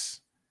ass.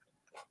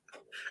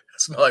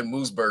 Smell like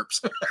moose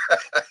burps.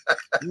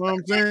 You know what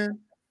I'm saying?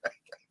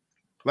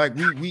 Like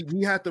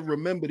we have to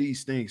remember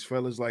these things,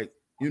 fellas. Like,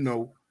 you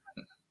know,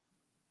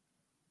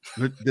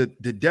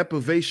 the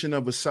deprivation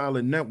of a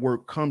solid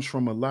network comes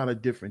from a lot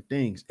of different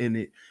things,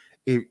 and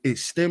it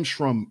stems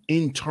from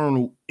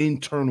internal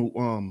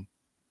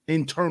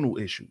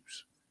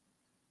issues,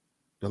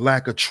 the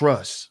lack of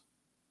trust,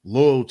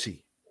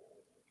 loyalty.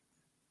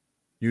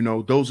 You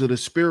know, those are the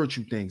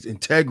spiritual things,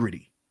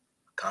 integrity,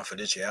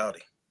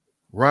 Confidentiality.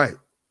 right?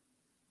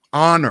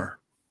 Honor,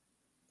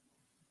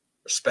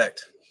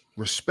 Respect.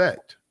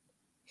 respect.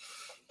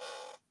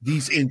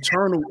 These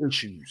internal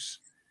issues,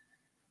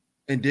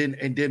 and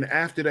then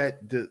after that,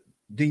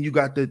 then you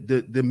got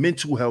the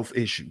mental health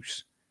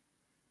issues.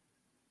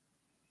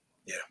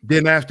 Yeah.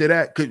 Then after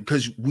that,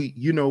 because we,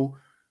 you know,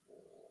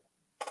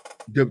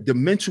 The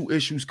mental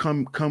issues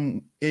come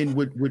in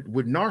with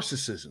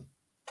narcissism.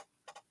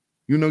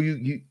 You know,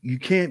 you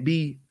can't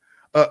be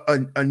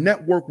a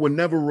network will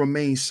never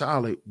remain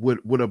solid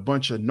with a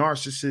bunch of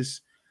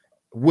narcissists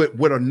with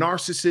a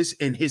narcissist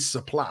in his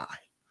supply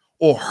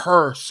or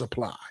her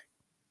supply.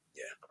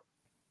 Yeah.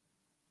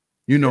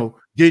 You know,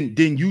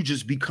 then you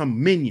just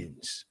become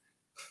minions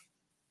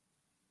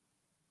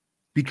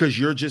because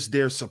you're just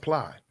their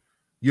supply.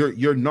 Your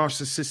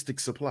narcissistic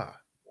supply.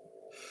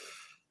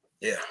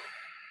 Yeah.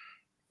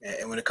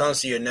 And when it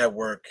comes to your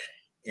network,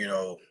 you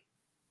know,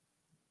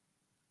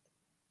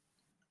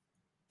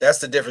 that's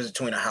the difference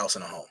between a house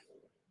and a home.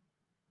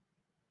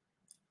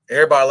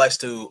 Everybody likes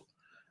to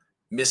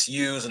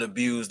misuse and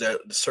abuse that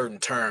certain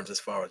terms as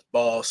far as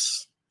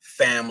boss,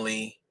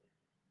 family,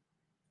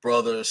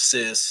 brother,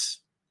 sis,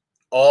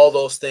 all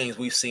those things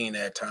we've seen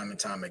that time and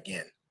time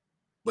again.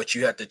 But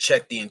you have to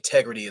check the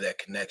integrity of that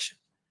connection.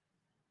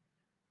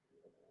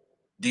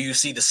 Do you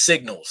see the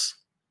signals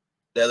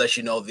that let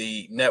you know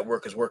the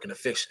network is working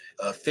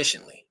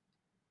efficiently?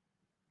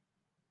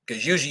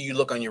 Because usually you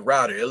look on your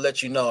router, it'll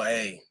let you know,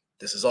 hey,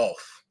 this is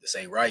off. This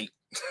ain't right.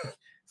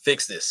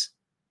 Fix this.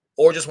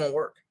 Or it just won't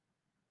work.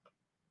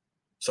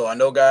 So I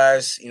know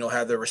guys, you know,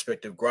 have their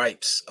respective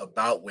gripes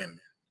about women.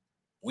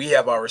 We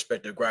have our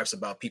respective gripes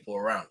about people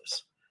around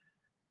us.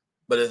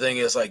 But the thing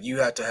is, like, you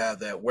have to have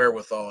that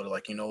wherewithal to,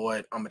 like, you know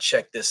what, I'm gonna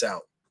check this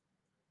out.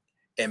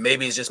 And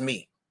maybe it's just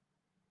me.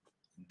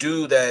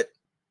 Do that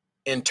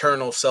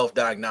internal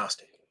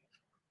self-diagnostic.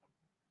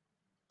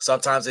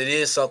 Sometimes it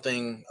is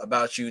something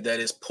about you that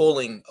is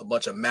pulling a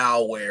bunch of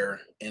malware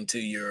into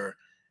your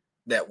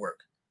network.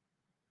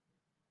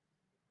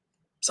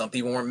 Some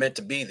people weren't meant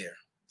to be there.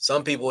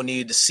 Some people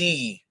need to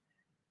see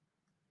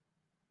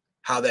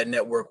how that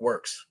network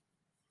works.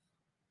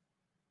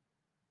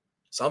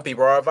 Some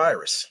people are a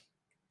virus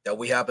that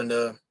we happen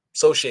to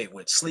associate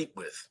with, sleep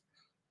with,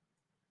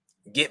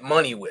 get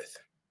money with.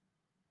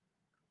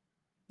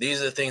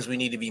 These are the things we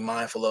need to be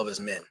mindful of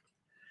as men.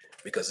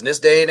 Because in this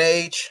day and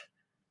age,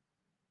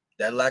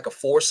 that lack of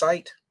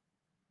foresight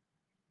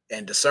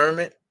and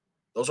discernment,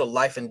 those are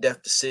life and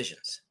death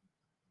decisions.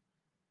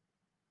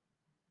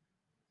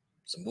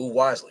 So move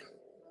wisely.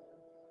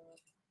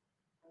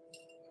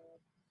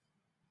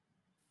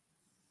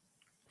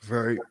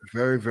 Very,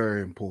 very,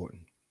 very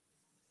important.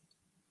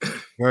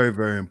 Very,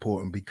 very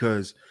important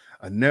because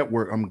a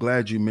network, I'm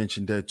glad you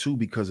mentioned that too,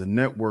 because a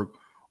network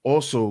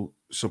also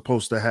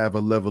supposed to have a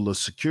level of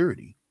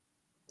security.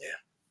 Yeah.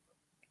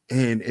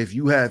 And if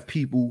you have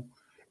people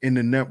in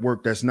the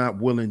network that's not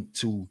willing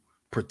to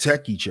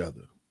protect each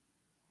other,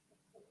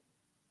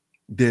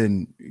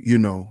 then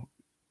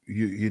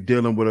you're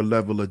dealing with a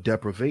level of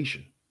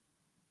deprivation.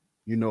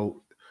 You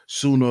know,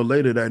 sooner or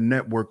later that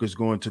network is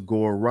going to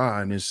go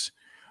awry and it's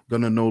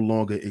going to no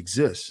longer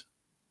exist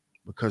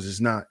because it's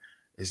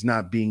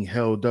not being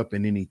held up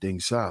in anything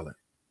solid.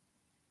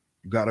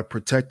 You got to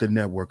protect the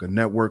network. A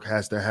network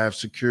has to have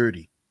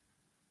security.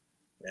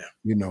 Yeah.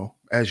 You know,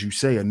 as you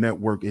say, a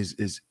network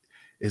is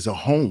a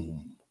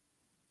home.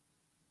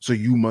 So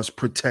you must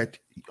protect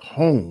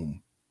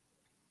home,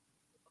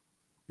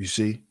 you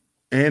see?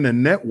 And a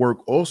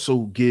network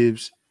also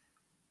gives,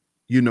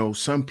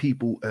 some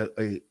people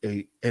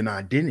an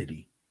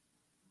identity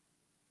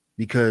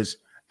because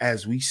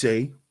as we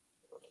say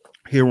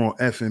here on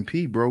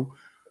FMP, bro,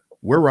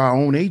 we're our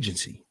own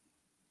agency.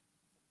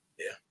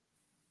 Yeah.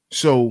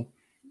 So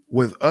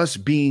with us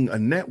being a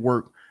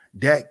network,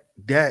 that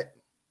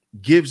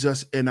gives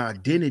us an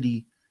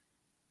identity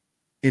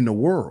in the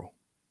world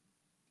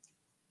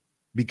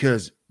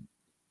because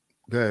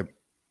God,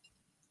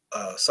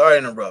 Sorry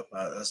to interrupt.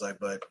 I was like,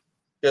 but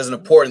there's an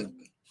important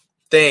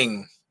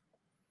thing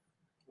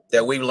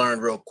that we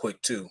learned real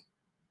quick too.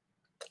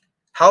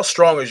 How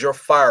strong is your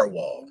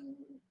firewall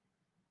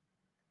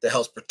that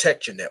helps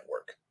protect your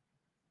network?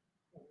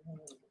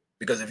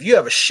 Because if you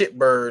have a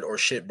shitbird or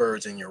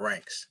shitbirds in your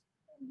ranks,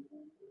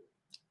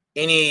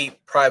 any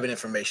private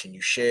information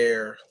you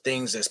share,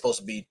 things that's supposed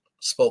to be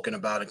spoken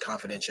about in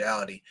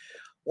confidentiality,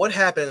 what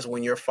happens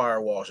when your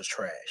firewall is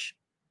trash?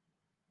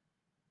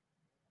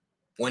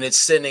 When it's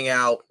sending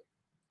out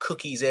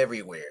cookies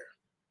everywhere,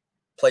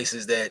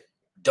 places that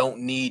don't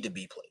need to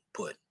be put.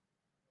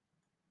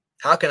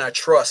 How can I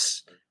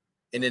trust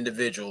an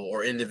individual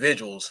or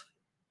individuals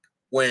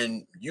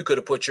when you could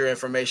have put your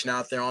information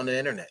out there on the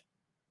internet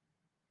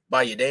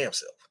by your damn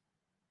self?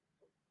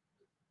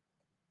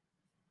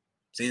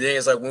 See, the thing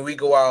is, like, when we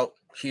go out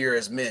here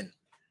as men,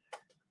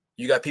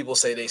 you got people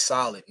say they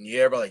solid, and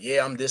you're like,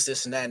 yeah, I'm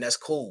this, and that, and that's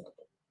cool.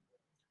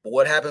 But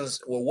what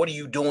happens? Well, what are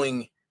you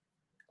doing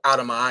out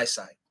of my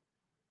eyesight,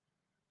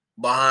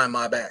 behind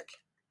my back,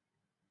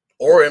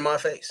 or in my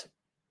face?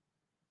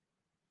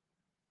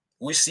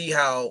 We see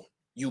how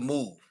you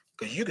move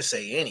because you can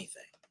say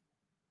anything,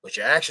 but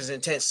your actions and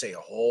intent say a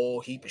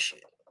whole heap of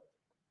shit.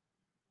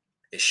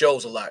 It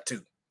shows a lot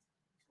too.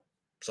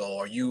 So,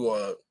 are you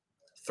a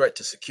threat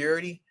to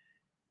security,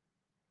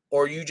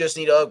 or you just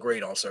need to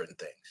upgrade on certain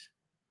things?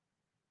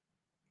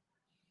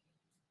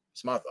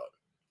 It's my thought.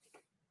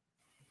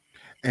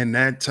 And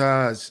that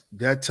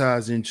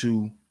ties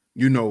into,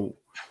 you know,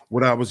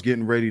 what I was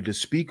getting ready to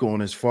speak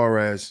on as far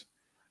as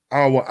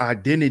our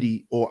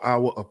identity or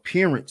our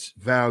appearance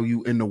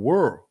value in the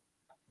world.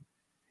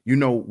 You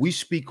know, we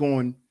speak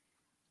on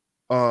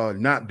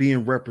not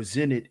being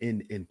represented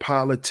in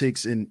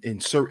politics and in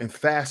certain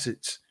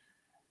facets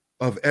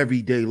of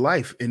everyday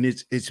life. And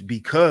it's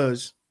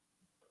because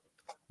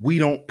we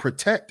don't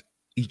protect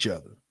each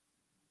other.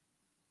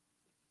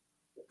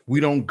 We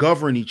don't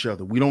govern each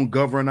other. We don't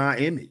govern our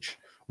image.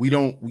 We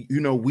don't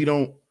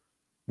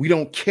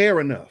care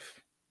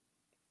enough.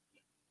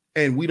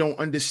 And we don't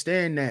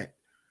understand that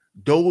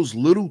those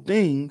little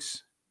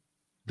things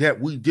that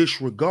we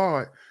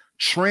disregard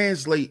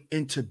translate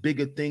into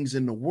bigger things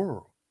in the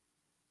world.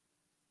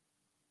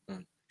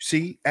 Mm.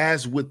 See,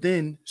 as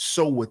within,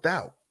 so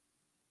without.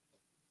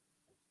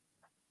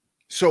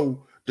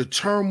 So the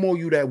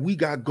turmoil that we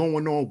got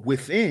going on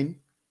within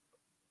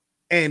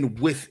and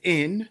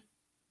within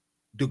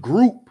the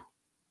group,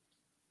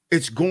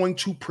 it's going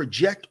to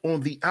project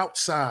on the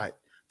outside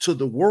to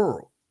the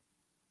world.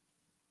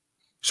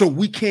 So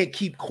we can't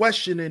keep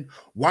questioning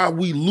why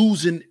we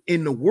losing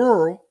in the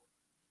world.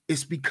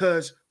 It's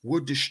because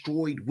we're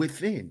destroyed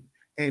within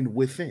and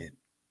within.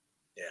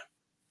 Yeah.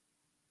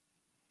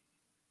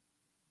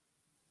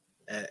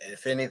 And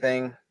if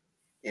anything,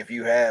 if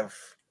you have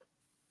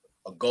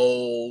a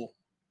goal,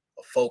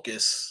 a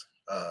focus,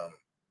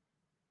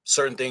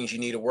 certain things you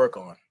need to work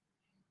on,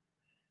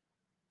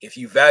 if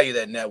you value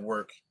that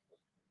network,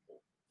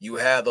 you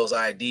have those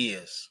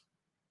ideas,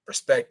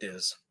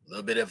 perspectives, a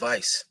little bit of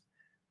advice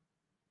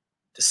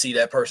to see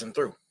that person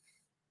through.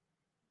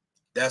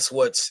 That's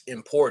what's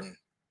important,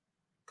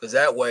 because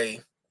that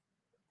way,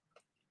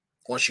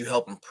 once you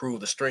help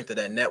improve the strength of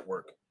that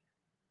network,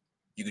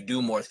 you can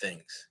do more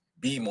things,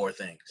 be more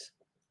things,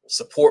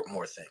 support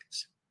more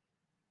things.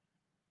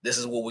 This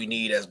is what we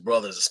need as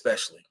brothers,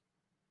 especially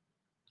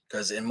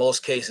because in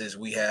most cases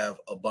we have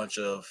a bunch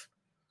of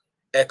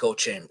echo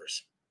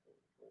chambers.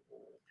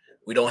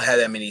 We don't have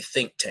that many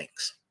think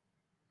tanks.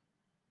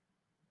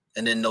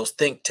 And in those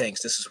think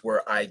tanks, this is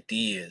where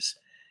ideas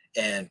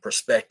and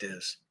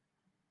perspectives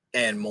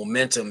and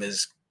momentum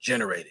is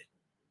generated.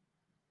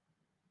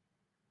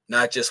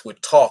 Not just with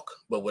talk,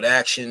 but with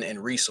action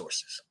and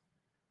resources.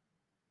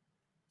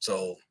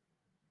 So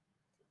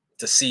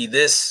to see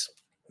this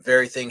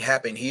very thing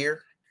happen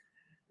here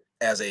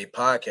as a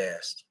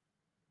podcast,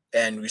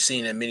 and we've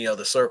seen in many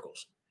other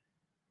circles,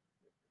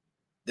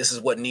 this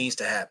is what needs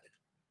to happen.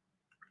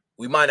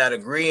 We might not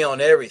agree on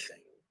everything,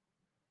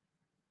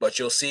 but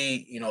you'll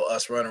see,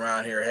 us run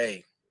around here,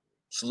 hey,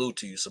 salute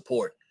to you,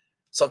 support.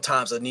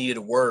 Sometimes I needed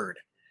a word,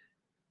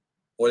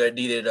 or they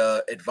needed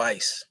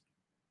advice,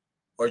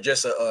 or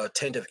just a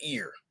attentive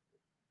ear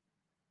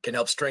can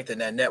help strengthen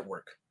that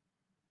network,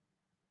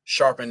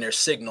 sharpen their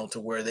signal to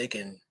where they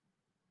can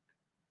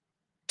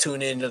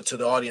tune into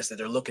the audience that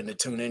they're looking to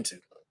tune into,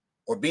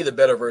 or be the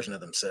better version of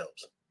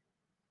themselves.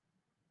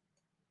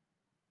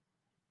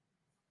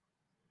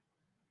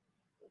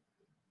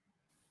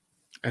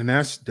 And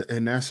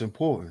that's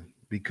important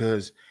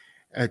because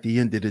at the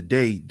end of the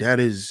day,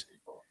 that is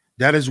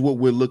what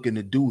we're looking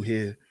to do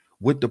here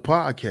with the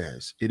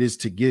podcast. It is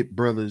to get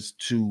brothers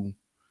to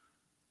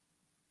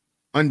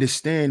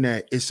understand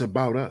that it's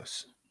about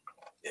us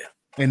Yeah.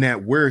 and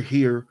that we're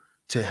here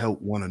to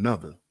help one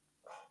another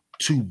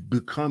to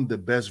become the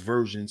best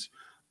versions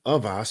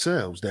of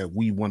ourselves that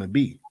we want to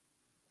be,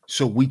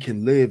 so we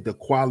can live the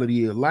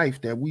quality of life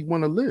that we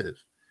want to live.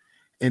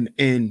 And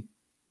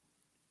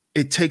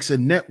it takes a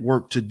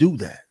network to do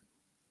that.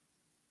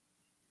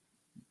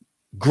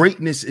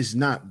 Greatness is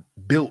not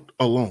built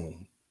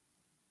alone.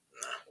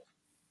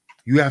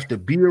 You have to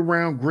be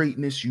around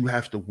greatness, you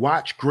have to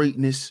watch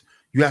greatness,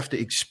 you have to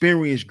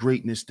experience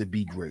greatness to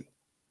be great.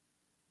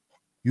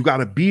 You got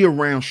to be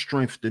around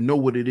strength to know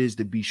what it is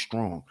to be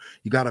strong.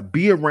 You got to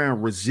be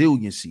around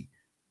resiliency.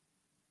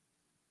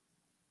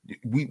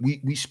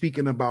 We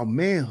speaking about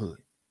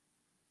manhood.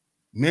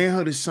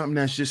 Manhood is something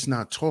that's just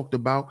not talked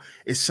about.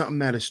 It's something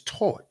that is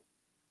taught.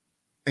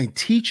 And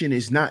teaching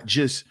is not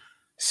just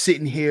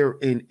sitting here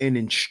and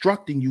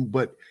instructing you,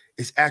 but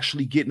it's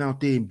actually getting out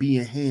there and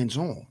being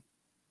hands-on.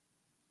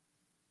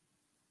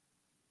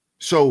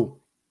 So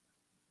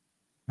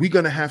we're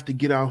going to have to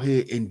get out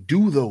here and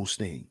do those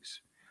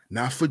things,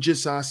 not for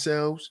just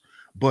ourselves,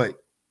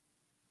 but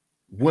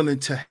willing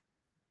to.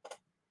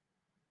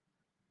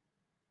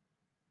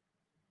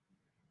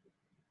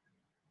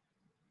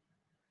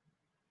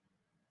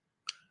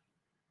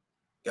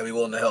 You gotta be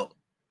willing to help.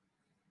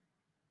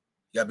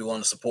 You gotta be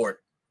willing to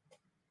support.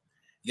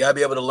 You gotta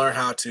be able to learn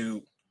how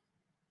to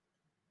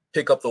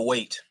pick up the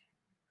weight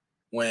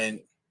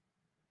when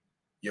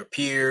your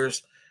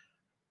peers,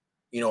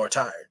 are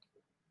tired.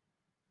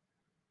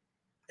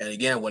 And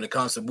again, when it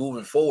comes to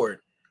moving forward,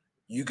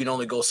 you can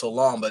only go so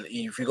long. But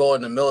if you go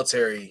in the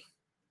military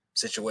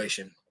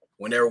situation,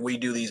 whenever we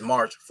do these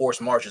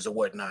forced marches or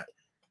whatnot,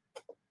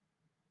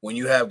 when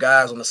you have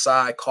guys on the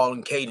side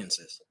calling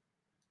cadences,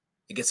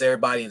 it gets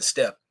everybody in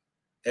step,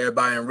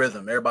 everybody in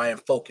rhythm, everybody in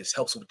focus,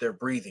 helps with their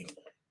breathing.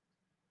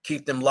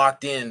 keep them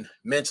locked in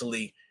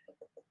mentally.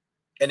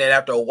 And then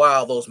after a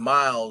while, those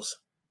miles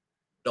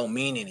don't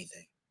mean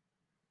anything.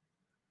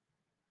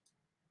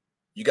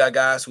 You got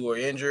guys who are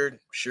injured.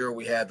 Sure,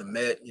 we have the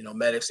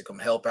medics that come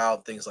help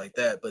out, things like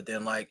that. But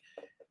then, like,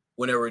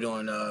 whenever we're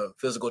doing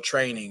physical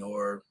training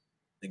or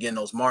again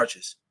those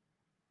marches,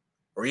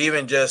 or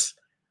even just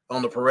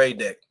on the parade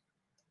deck,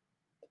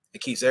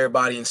 it keeps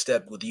everybody in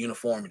step with the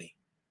uniformity.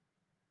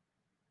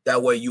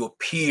 That way, you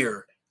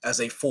appear as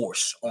a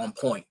force on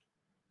point.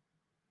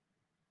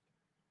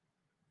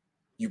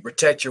 You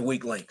protect your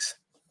weak links.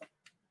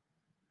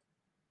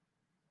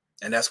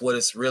 And that's what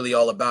it's really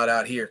all about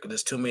out here. Because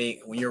there's too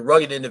many. When you're a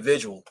rugged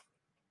individual,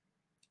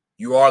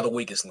 you are the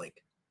weakest link.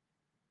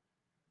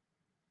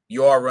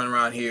 You are running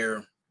around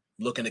here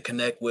looking to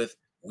connect with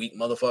weak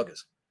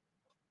motherfuckers.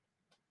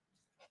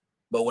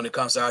 But when it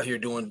comes out here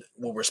doing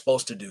what we're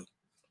supposed to do,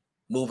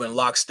 moving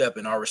lockstep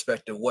in our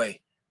respective way,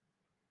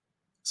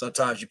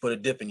 sometimes you put a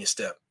dip in your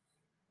step.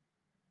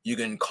 You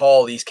can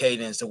call these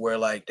cadence to where,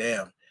 like,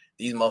 damn,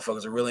 these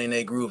motherfuckers are really in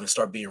their groove and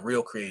start being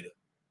real creative.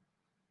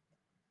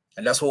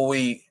 And that's what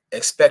we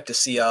expect to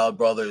see our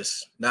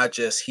brothers, not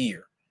just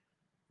here,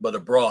 but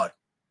abroad.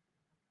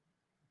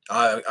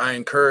 I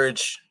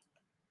encourage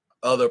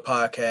other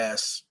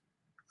podcasts.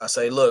 I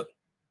say, look,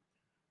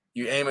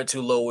 you're aiming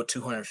too low with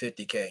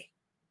 250K.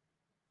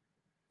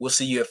 We'll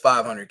see you at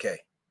 500K.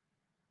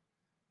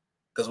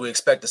 Because we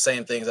expect the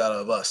same things out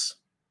of us.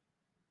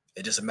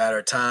 It's just a matter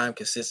of time,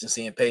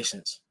 consistency, and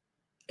patience,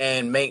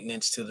 and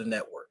maintenance to the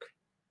network.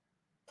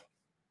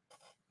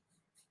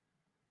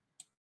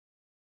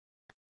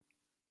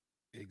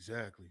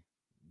 Exactly.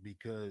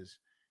 Because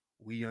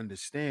we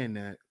understand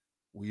that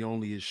we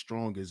only as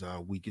strong as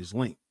our weakest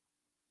link.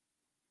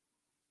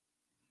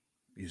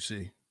 You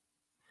see?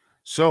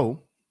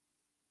 So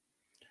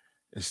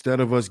instead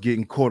of us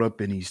getting caught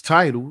up in these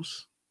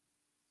titles,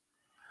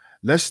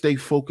 let's stay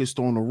focused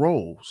on the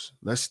roles.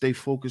 Let's stay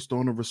focused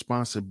on the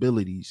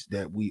responsibilities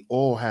that we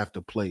all have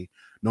to play,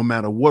 no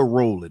matter what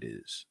role it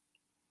is.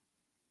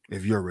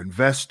 If you're an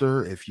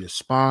investor, if you're a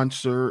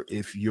sponsor,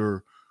 if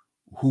you're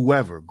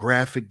whoever,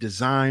 graphic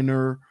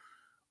designer,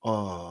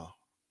 uh,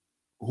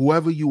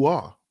 whoever you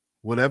are,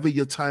 whatever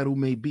your title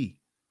may be,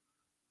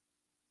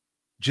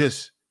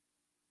 just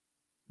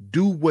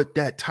do what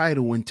that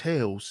title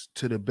entails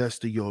to the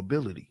best of your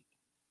ability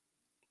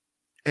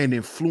and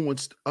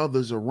influence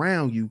others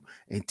around you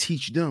and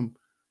teach them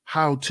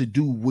how to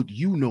do what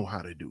you know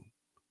how to do.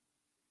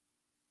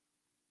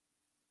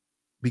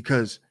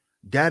 Because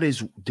that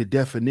is the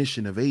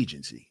definition of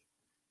agency.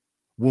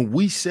 When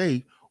we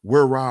say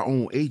we're our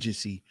own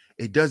agency,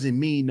 it doesn't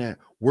mean that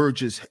we're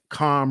just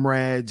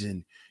comrades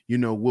and,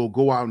 we'll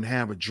go out and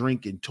have a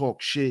drink and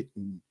talk shit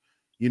and,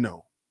 you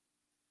know,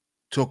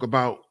 talk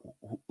about,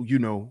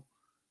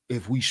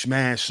 if we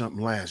smashed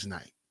something last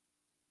night.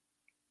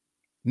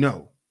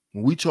 No,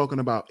 when we talking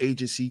about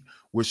agency,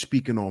 we're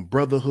speaking on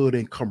brotherhood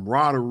and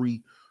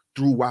camaraderie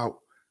throughout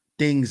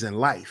things in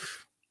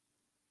life.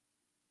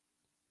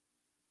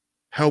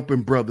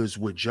 Helping brothers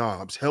with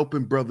jobs,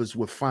 helping brothers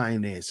with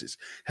finances,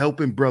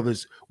 helping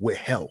brothers with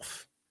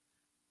health.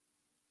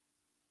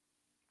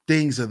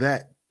 Things of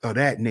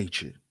that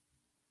nature.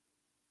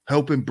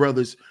 Helping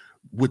brothers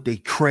with their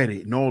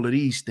credit and all of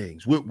these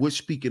things. We're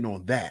speaking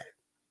on that.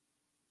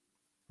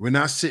 We're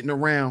not sitting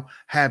around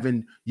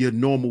having your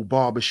normal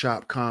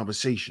barbershop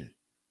conversation,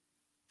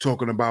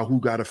 talking about who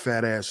got a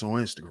fat ass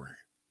on Instagram.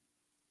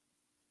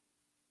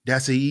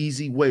 That's an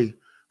easy way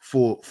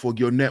for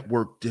your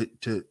network to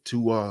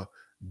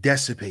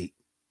dissipate.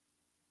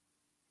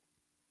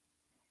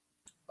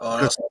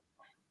 Oh, no,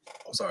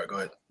 I'm sorry. Go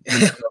ahead.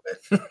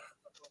 When,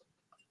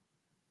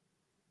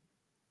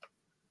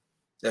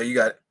 No, you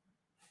got it.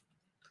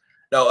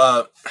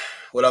 No,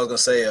 what I was gonna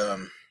say,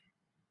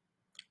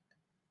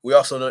 we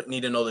also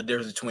need to know the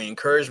difference between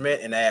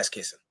encouragement and ass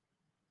kissing.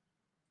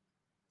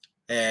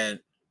 And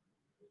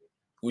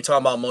we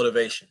talk about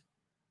motivation.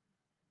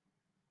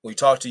 When you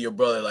talk to your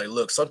brother, like,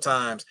 look,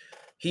 sometimes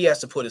he has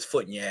to put his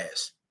foot in your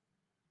ass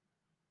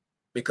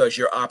because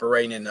you're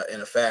operating in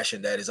a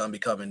fashion that is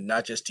unbecoming,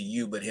 not just to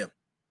you, but him.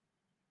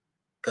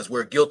 Because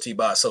we're guilty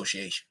by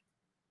association.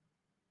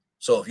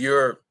 So if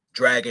you're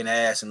dragging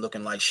ass and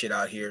looking like shit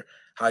out here,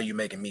 how are you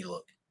making me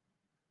look?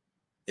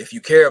 If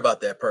you care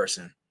about that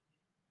person,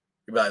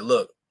 you're like,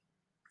 look,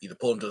 either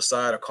pull him to the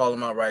side or call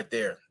him out right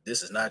there.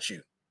 This is not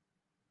you.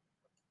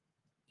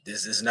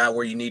 This is not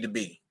where you need to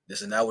be.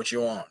 This is not what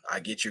you're on. I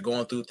get you're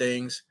going through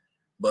things,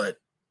 but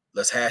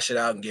let's hash it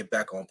out and get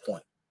back on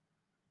point.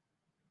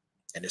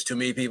 And there's too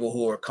many people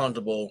who are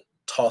comfortable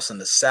tossing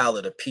the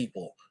salad of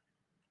people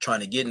trying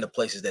to get into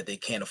places that they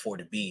can't afford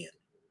to be in.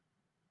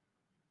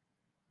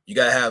 You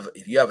gotta have,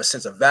 if you have a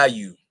sense of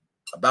value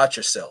about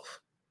yourself,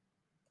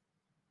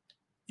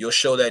 you'll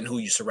show that in who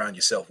you surround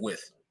yourself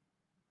with.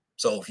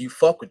 So if you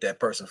fuck with that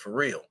person for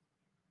real,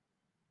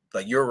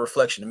 like, you're a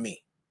reflection of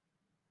me.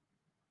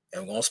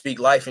 And we're gonna speak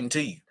life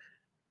into you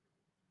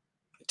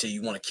until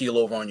you want to keel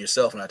over on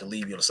yourself and have to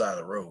leave you on the side of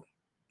the road.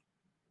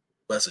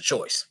 But it's a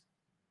choice.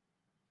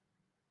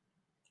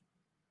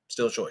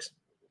 Still a choice.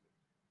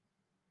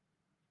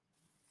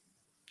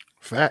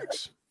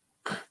 Facts.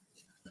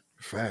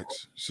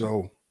 Facts.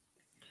 So,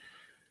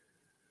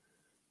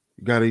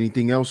 you got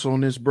anything else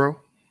on this, bro?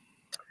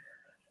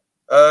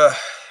 Uh,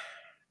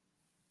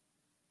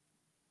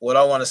 what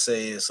I want to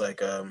say is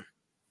like,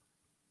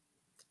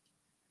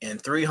 in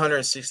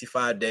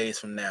 365 days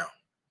from now,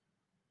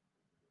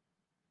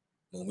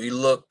 when we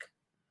look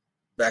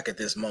back at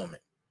this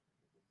moment,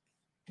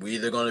 we're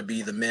either going to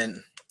be the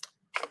men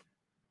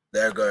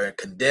that are going to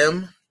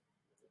condemn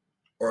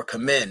or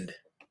commend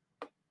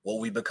what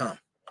we become.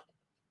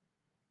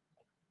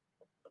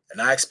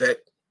 And I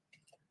expect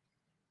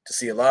to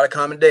see a lot of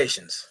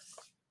commendations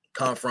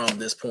come from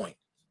this point.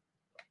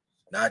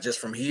 Not just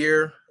from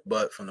here,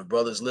 but from the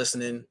brothers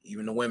listening,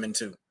 even the women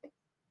too.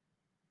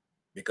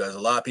 Because a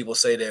lot of people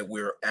say that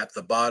we're at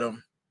the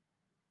bottom,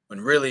 when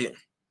really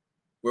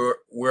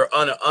we're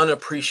on an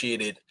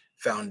unappreciated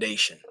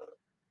foundation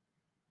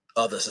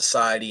of the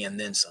society and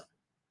then some.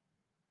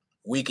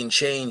 We can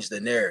change the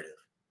narrative.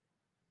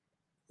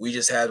 We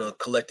just have a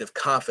collective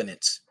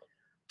confidence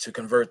to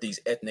convert these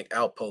ethnic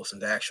outposts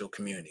into actual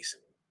communities.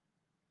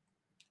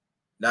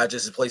 Not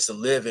just a place to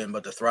live in,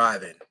 but to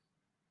thrive in.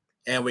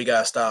 And we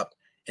gotta stop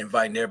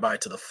inviting everybody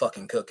to the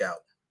fucking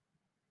cookout.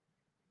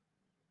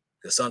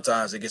 Because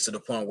sometimes it gets to the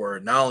point where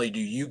not only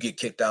do you get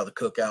kicked out of the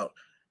cookout,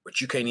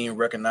 but you can't even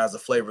recognize the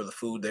flavor of the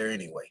food there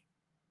anyway.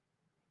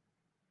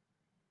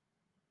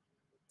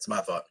 It's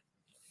my thought.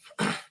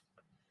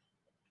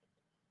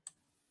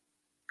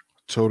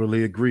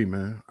 Totally agree,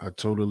 man. I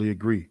totally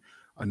agree.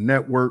 A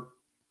network,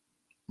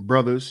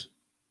 brothers,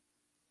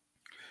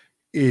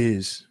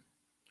 is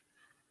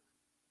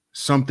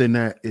something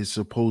that is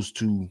supposed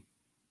to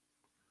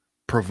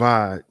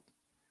provide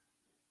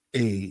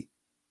a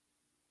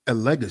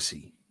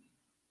legacy.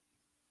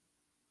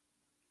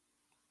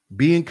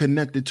 Being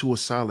connected to a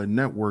solid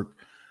network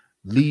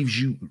leaves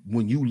you,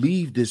 when you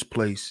leave this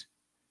place,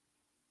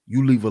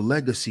 you leave a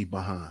legacy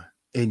behind,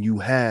 and you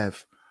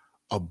have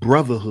a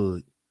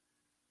brotherhood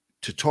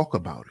to talk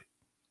about it,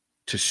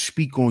 to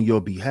speak on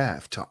your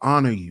behalf, to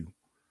honor you,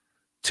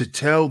 to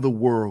tell the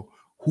world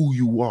who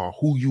you are,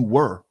 who you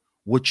were,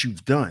 what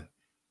you've done,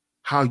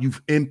 how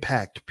you've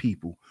impacted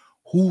people,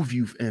 who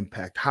you've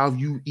impacted, how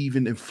you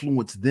even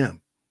influenced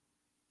them.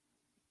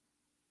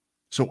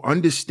 So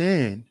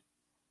understand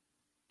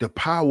the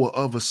power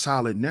of a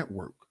solid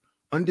network.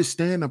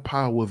 Understand the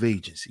power of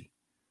agency.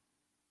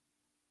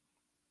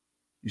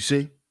 You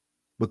see?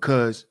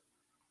 Because,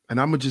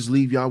 and I'm going to just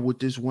leave y'all with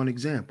this one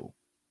example.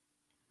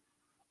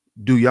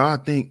 Do y'all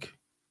think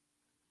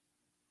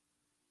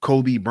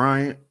Kobe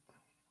Bryant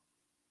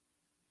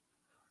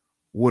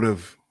would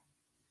have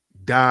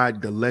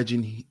died the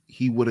legend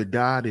he would have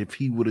died if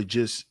he would have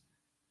just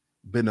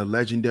been a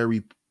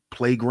legendary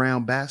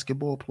playground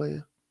basketball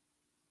player?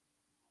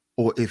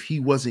 Or if he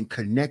wasn't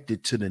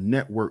connected to the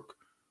network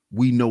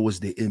we know as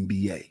the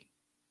NBA?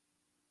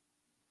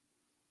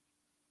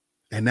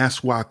 And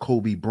that's why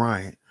Kobe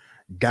Bryant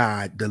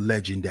died the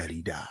legend that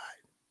he died.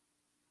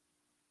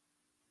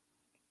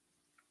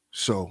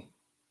 So,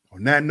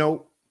 on that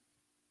note,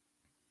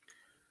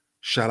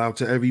 shout out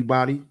to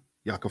everybody.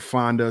 Y'all can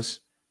find us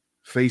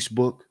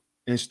Facebook,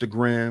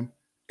 Instagram,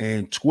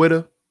 and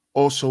Twitter.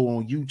 Also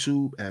on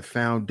YouTube at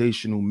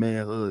Foundational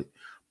Manhood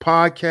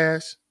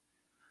Podcast.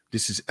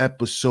 This is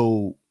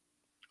episode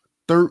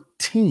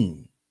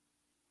 13.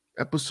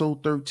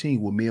 Episode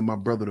 13 with me and my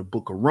brother, the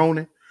Book of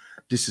Ronan.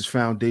 This is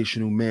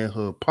Foundational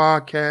Manhood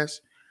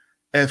Podcast,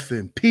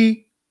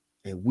 FMP,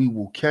 and we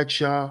will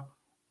catch y'all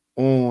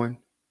on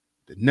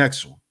the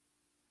next one.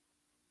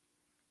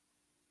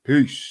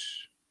 Peace.